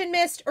 Ocean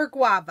mist or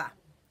guava?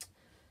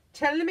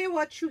 Tell me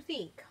what you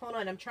think. Hold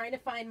on. I'm trying to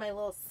find my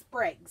little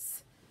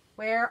sprigs.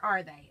 Where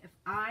are they? If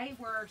I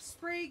were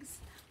sprigs,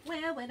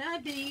 where would I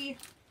be?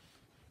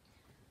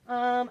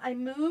 I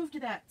moved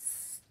that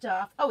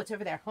stuff. Oh, it's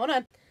over there. Hold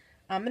on.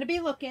 I'm going to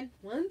be looking.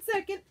 1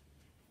 second.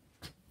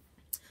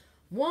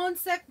 1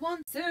 sec.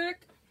 Here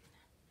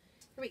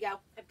we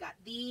go. I've got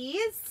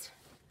these.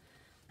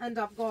 And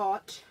I've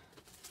got,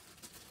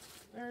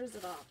 where is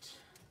it at?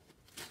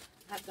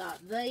 I've got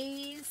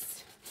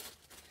these.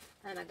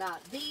 And I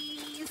got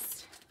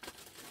these.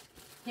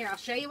 Here, I'll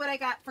show you what I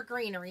got for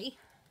greenery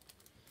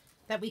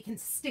that we can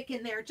stick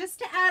in there just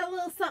to add a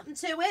little something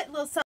to it. A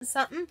little something,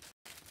 something.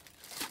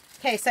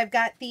 Okay, so I've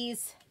got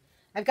these.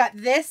 I've got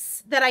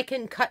this that I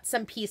can cut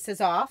some pieces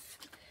off.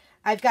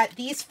 I've got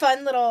these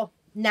fun little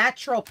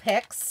natural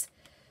picks.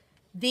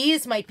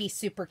 These might be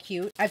super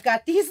cute. I've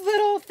got these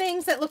little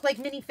things that look like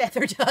mini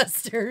feather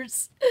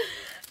dusters.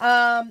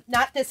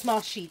 Not this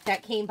small sheet.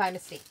 That came by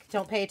mistake.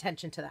 Don't pay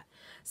attention to that.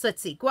 So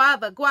let's see.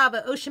 Guava,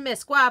 ocean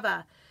mist,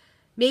 guava.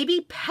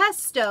 Maybe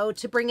pesto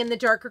to bring in the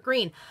darker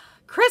green.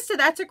 Krista,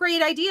 that's a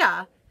great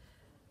idea.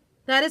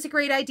 That is a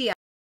great idea.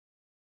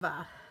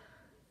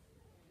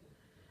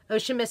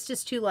 Ocean mist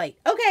is too light.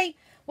 Okay.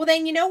 Well,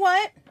 then you know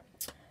what?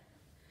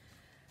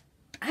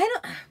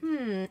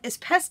 Is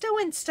pesto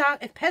in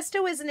stock? If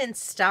pesto isn't in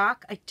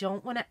stock, I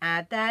don't want to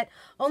add that.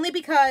 Only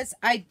because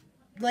I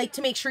like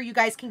to make sure you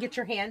guys can get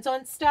your hands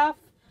on stuff.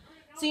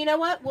 So you know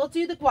what? We'll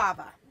do the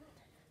guava.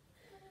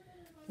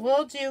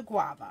 We'll do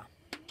guava.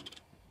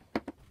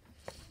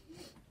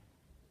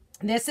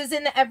 This is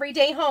in the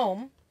everyday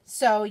home.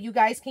 So you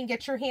guys can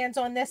get your hands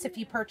on this if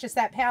you purchase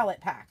that palette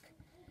pack.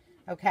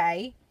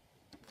 Okay.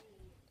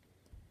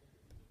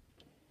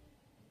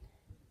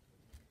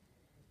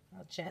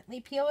 I'll gently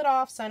peel it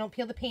off so I don't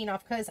peel the paint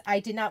off because I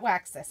did not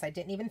wax this. I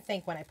didn't even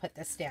think when I put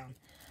this down.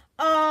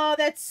 Oh,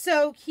 that's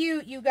so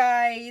cute, you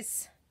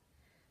guys.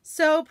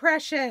 So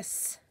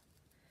precious.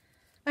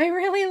 I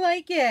really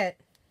like it.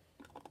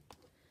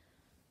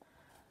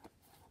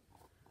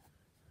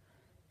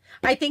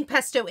 I think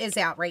pesto is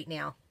out right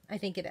now. I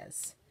think it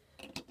is.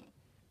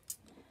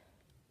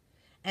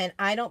 And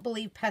I don't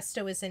believe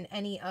pesto is in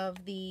any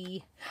of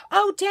the...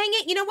 Oh, dang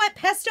it. You know what?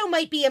 Pesto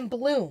might be in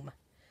bloom.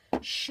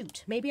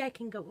 Shoot. Maybe I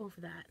can go over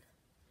that.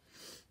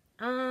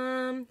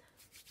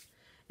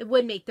 It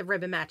would make the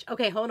ribbon match.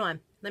 Okay, hold on.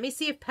 Let me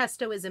see if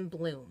pesto is in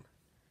bloom.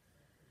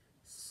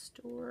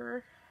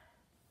 Store.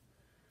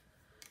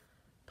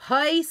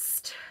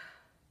 Peist.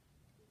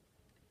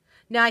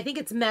 No, I think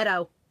it's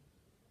meadow.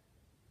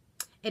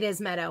 It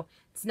is meadow.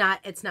 It's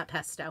not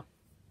pesto.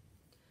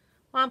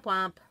 Womp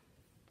womp.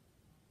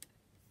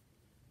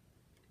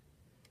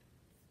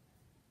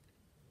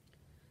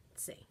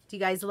 Let's see. Do you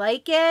guys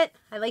like it?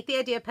 I like the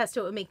idea of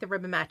pesto. It would make the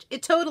ribbon match.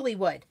 It totally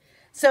would.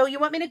 So you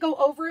want me to go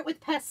over it with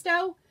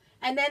pesto?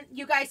 And then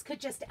you guys could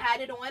just add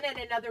it on at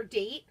another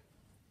date?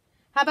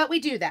 How about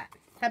we do that?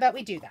 How about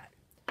we do that?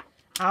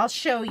 I'll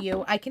show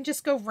you. I can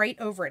just go right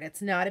over it.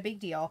 It's not a big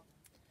deal.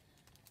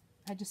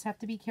 I just have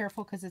to be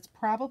careful because it's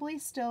probably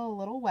still a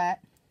little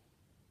wet.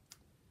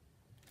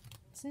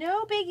 It's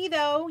no biggie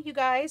though, you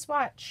guys.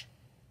 Watch.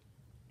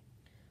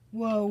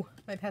 Whoa,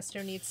 my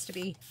pesto needs to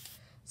be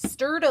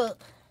stirred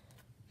up.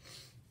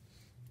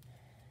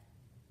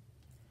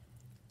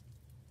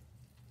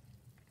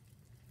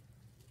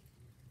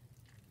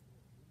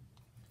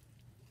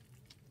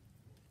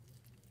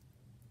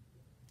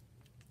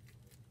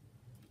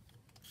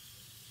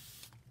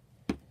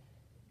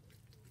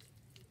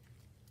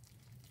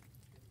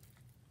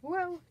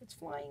 Whoa, it's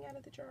flying out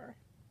of the jar.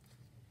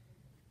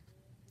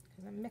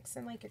 Because I'm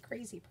mixing like a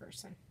crazy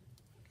person.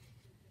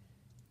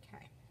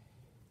 Okay.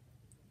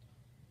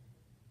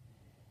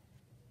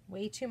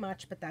 Way too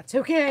much, but that's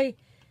okay.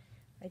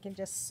 I can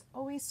just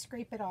always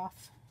scrape it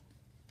off.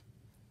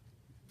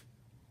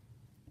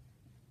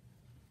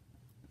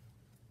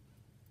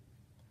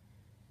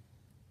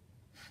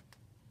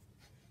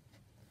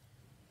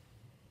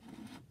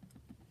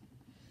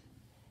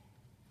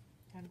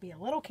 Gotta be a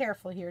little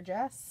careful here,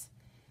 Jess.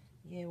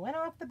 You went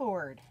off the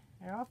board,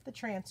 or off the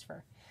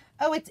transfer.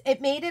 Oh, it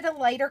made it a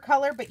lighter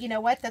color, but you know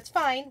what? That's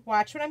fine.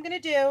 Watch what I'm going to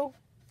do.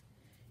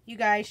 You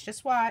guys,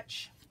 just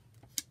watch.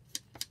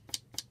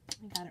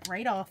 I got it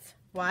right off.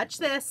 Watch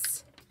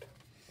this.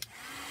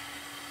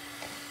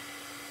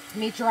 Let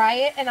me dry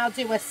it, and I'll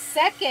do a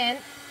second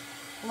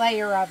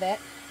layer of it.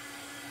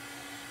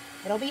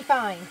 It'll be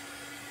fine.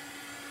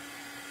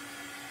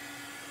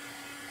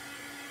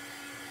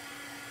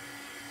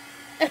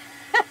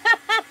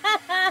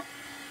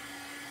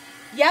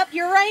 Yep,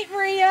 you're right,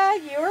 Maria.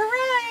 You were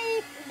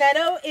right.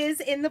 Meadow is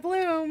in the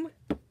bloom.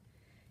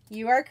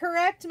 You are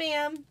correct,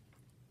 ma'am.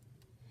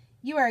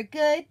 You are a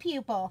good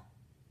pupil.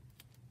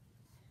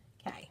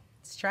 Okay,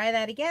 let's try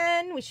that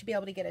again. We should be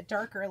able to get a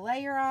darker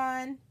layer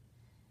on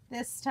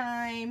this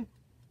time.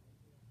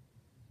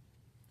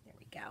 There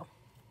we go.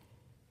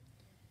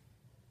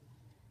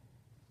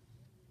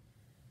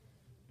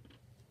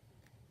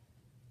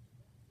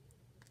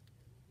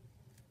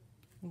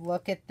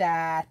 Look at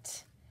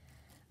that.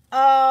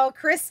 Oh,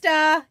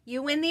 Krista,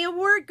 you win the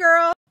award,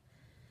 girl.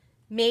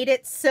 Made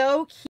it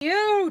so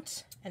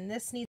cute. And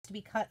this needs to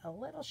be cut a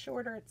little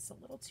shorter. It's a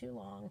little too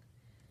long.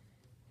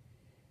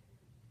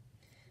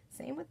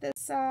 Same with this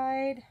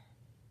side.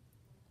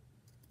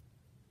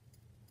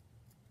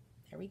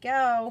 There we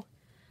go.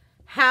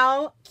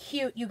 How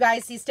cute. You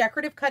guys, these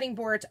decorative cutting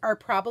boards are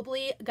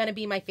probably going to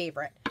be my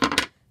favorite.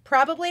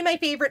 Probably my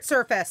favorite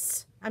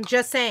surface. I'm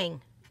just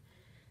saying.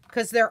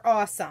 Because they're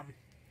awesome.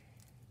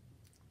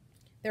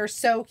 They're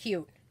so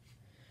cute.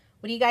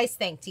 What do you guys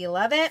think? Do you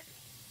love it?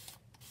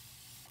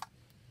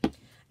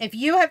 If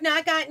you have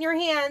not gotten your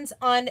hands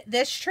on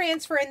this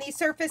transfer and these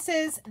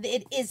surfaces,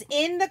 it is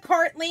in the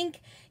cart link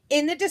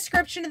in the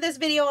description of this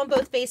video on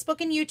both Facebook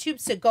and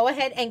YouTube. So go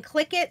ahead and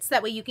click it so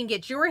that way you can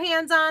get your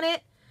hands on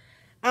it.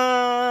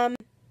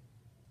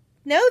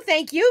 No,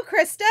 thank you,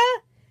 Krista.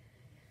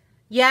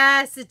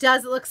 Yes, it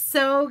does. It looks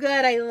so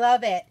good. I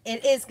love it.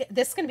 It is.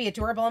 This is going to be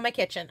adorable in my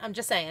kitchen. I'm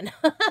just saying.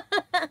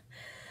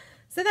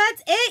 So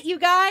that's it, you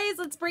guys.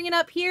 Let's bring it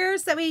up here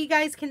so that way you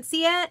guys can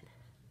see it.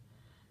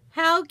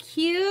 How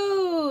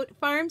cute.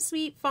 Farm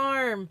Sweet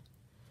Farm.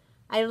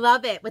 I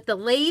love it. With the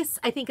lace,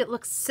 I think it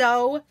looks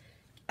so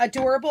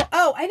adorable.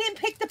 Oh, I didn't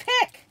pick the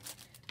pick.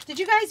 Did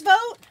you guys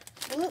vote?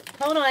 Ooh,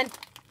 hold on.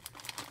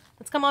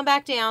 Let's come on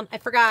back down. I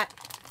forgot.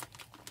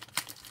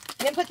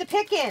 I didn't put the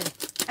pick in.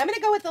 I'm going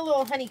to go with the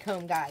little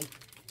honeycomb guy.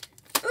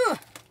 Ugh.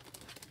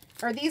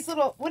 Or these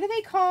little, what are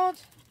they called?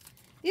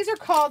 These are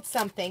called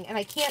something, and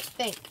I can't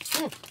think.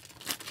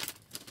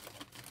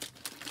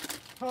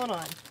 Hold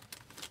on.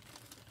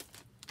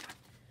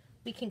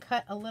 We can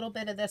cut a little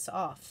bit of this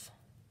off.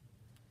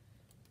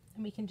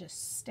 And we can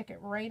just stick it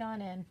right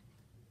on in.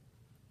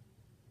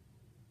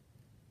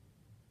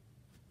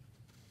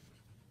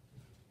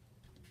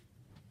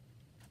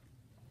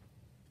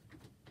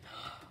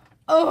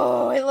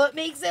 Oh, it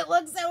makes it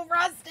look so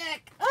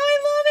rustic. Oh, I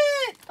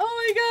love it. Oh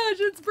my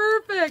gosh, it's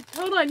perfect.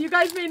 Hold on, you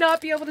guys may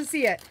not be able to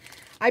see it.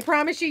 I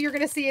promise you, you're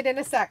going to see it in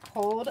a sec.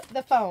 Hold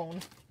the phone.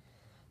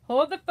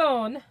 Hold the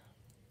phone.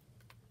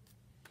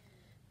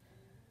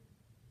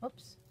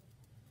 Oops.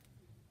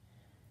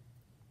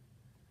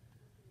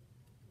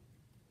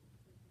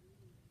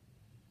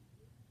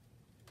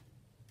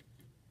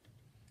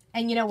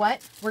 And you know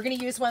what? We're going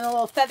to use one of the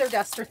little feather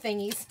duster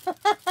thingies.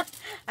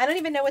 I don't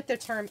even know what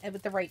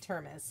the right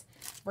term is.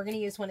 We're going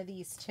to use one of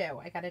these too.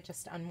 I got to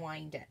just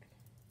unwind it.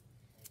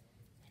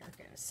 Here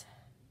it goes.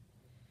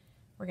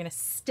 We're going to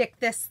stick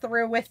this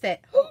through with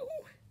it. Oh,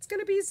 it's going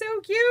to be so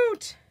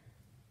cute.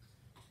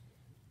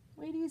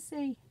 What do you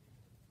see?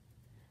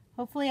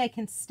 Hopefully I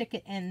can stick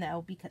it in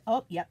though because,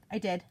 oh, yep, I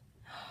did.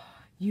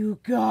 You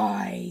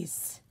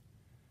guys.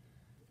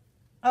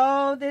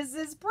 Oh, this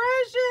is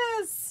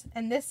precious.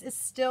 And this is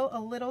still a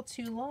little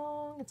too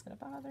long. It's going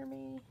to bother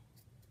me.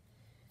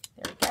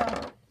 There we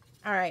go.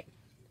 All right.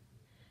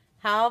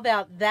 How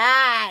about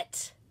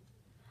that?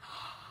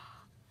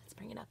 Let's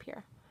bring it up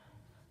here.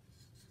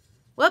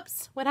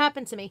 Whoops. What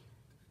happened to me?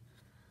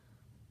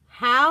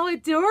 How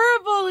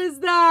adorable is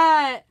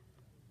that?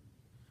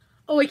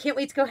 Oh, I can't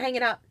wait to go hang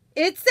it up.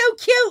 It's so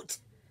cute.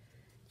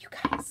 You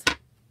guys,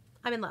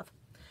 I'm in love.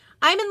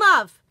 I'm in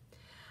love.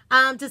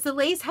 Does the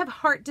lace have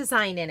heart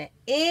design in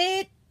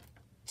it?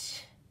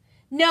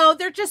 No,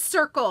 they're just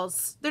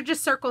circles. They're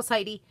just circles,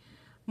 Heidi.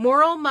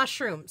 Morel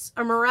mushrooms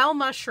or morel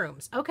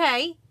mushrooms.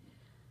 Okay.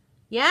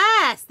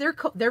 Yes, they're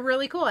cool. They're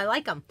really cool. I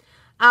like them.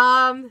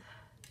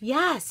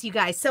 Yes, you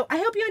guys. So I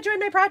hope you enjoyed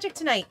my project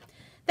tonight.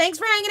 Thanks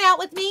for hanging out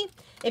with me.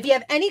 If you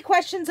have any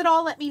questions at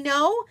all, let me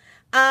know.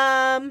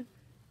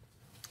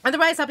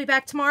 Otherwise, I'll be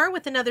back tomorrow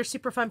with another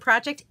super fun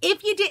project.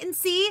 If you didn't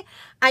see,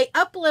 I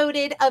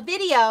uploaded a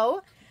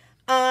video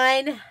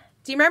on,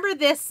 do you remember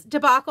this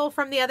debacle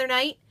from the other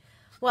night?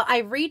 Well,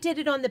 I redid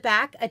it on the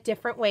back a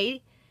different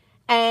way.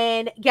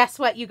 And guess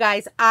what, you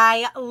guys?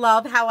 I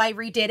love how I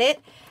redid it.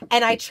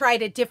 And I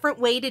tried a different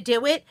way to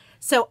do it.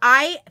 So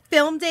I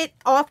filmed it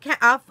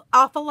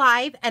off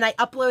alive and I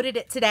uploaded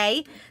it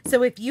today.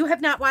 So if you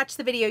have not watched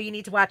the video, you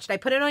need to watch it. I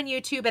put it on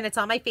YouTube and it's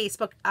on my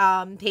Facebook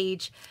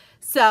page.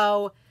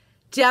 So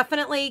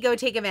definitely go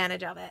take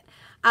advantage of it.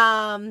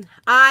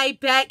 I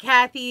bet,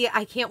 Kathy,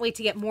 I can't wait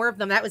to get more of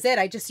them. That was it.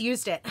 I just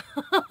used it.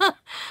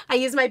 I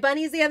used my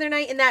bunnies the other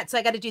night in that. So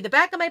I got to do the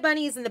back of my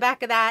bunnies and the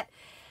back of that.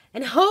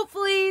 And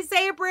hopefully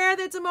say a prayer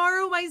that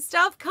tomorrow my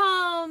stuff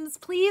comes.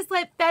 Please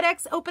let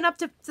FedEx open up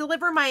to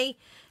deliver my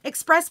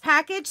express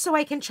package so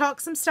I can chalk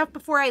some stuff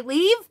before I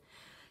leave.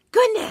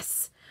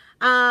 Goodness.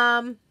 You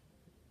got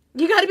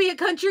to be a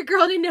country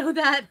girl to know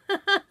that.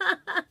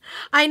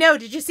 I know.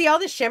 Did you see all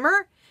the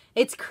shimmer?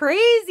 It's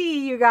crazy,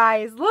 you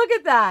guys. Look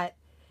at that.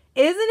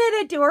 Isn't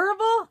it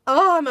adorable?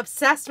 Oh, I'm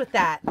obsessed with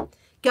that.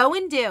 Go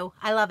and do.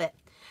 I love it.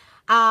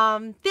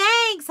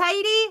 Thanks,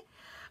 Heidi.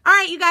 All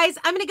right, you guys,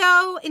 I'm going to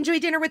go enjoy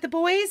dinner with the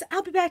boys.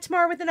 I'll be back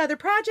tomorrow with another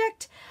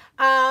project.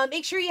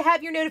 Make sure you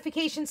have your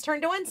notifications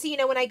turned on so you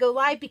know when I go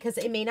live because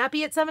it may not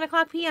be at 7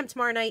 o'clock p.m.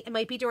 tomorrow night. It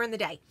might be during the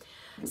day.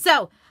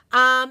 So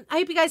I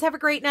hope you guys have a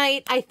great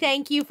night. I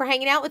thank you for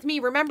hanging out with me.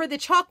 Remember, the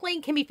chalk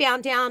link can be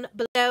found down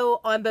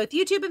below on both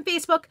YouTube and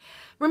Facebook.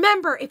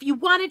 Remember, if you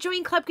want to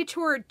join Club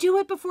Couture, do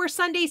it before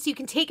Sunday so you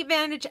can take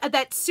advantage of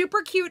that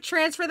super cute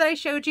transfer that I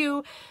showed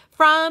you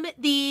from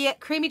the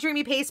Creamy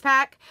Dreamy Paste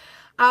Pack.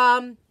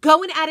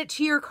 Go and add it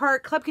to your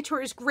cart. Club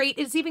Couture is great.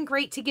 It's even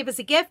great to give as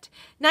a gift.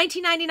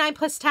 $19.99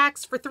 plus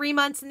tax for 3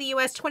 months in the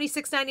US,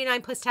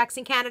 $26.99 plus tax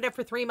in Canada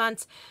for 3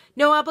 months.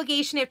 No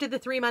obligation after the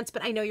 3 months,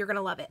 but I know you're going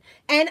to love it.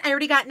 And I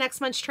already got next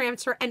month's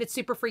transfer, and it's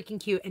super freaking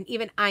cute, and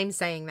even I'm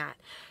saying that.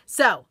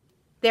 So,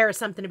 there is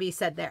something to be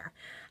said there.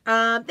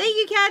 Thank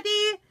you,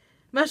 Kathy.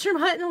 Mushroom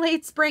hut in the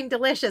late spring.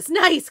 Delicious.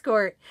 Nice,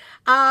 Court.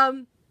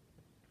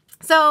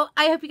 So,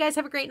 I hope you guys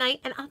have a great night,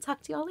 and I'll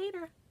talk to you all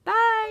later.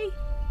 Bye.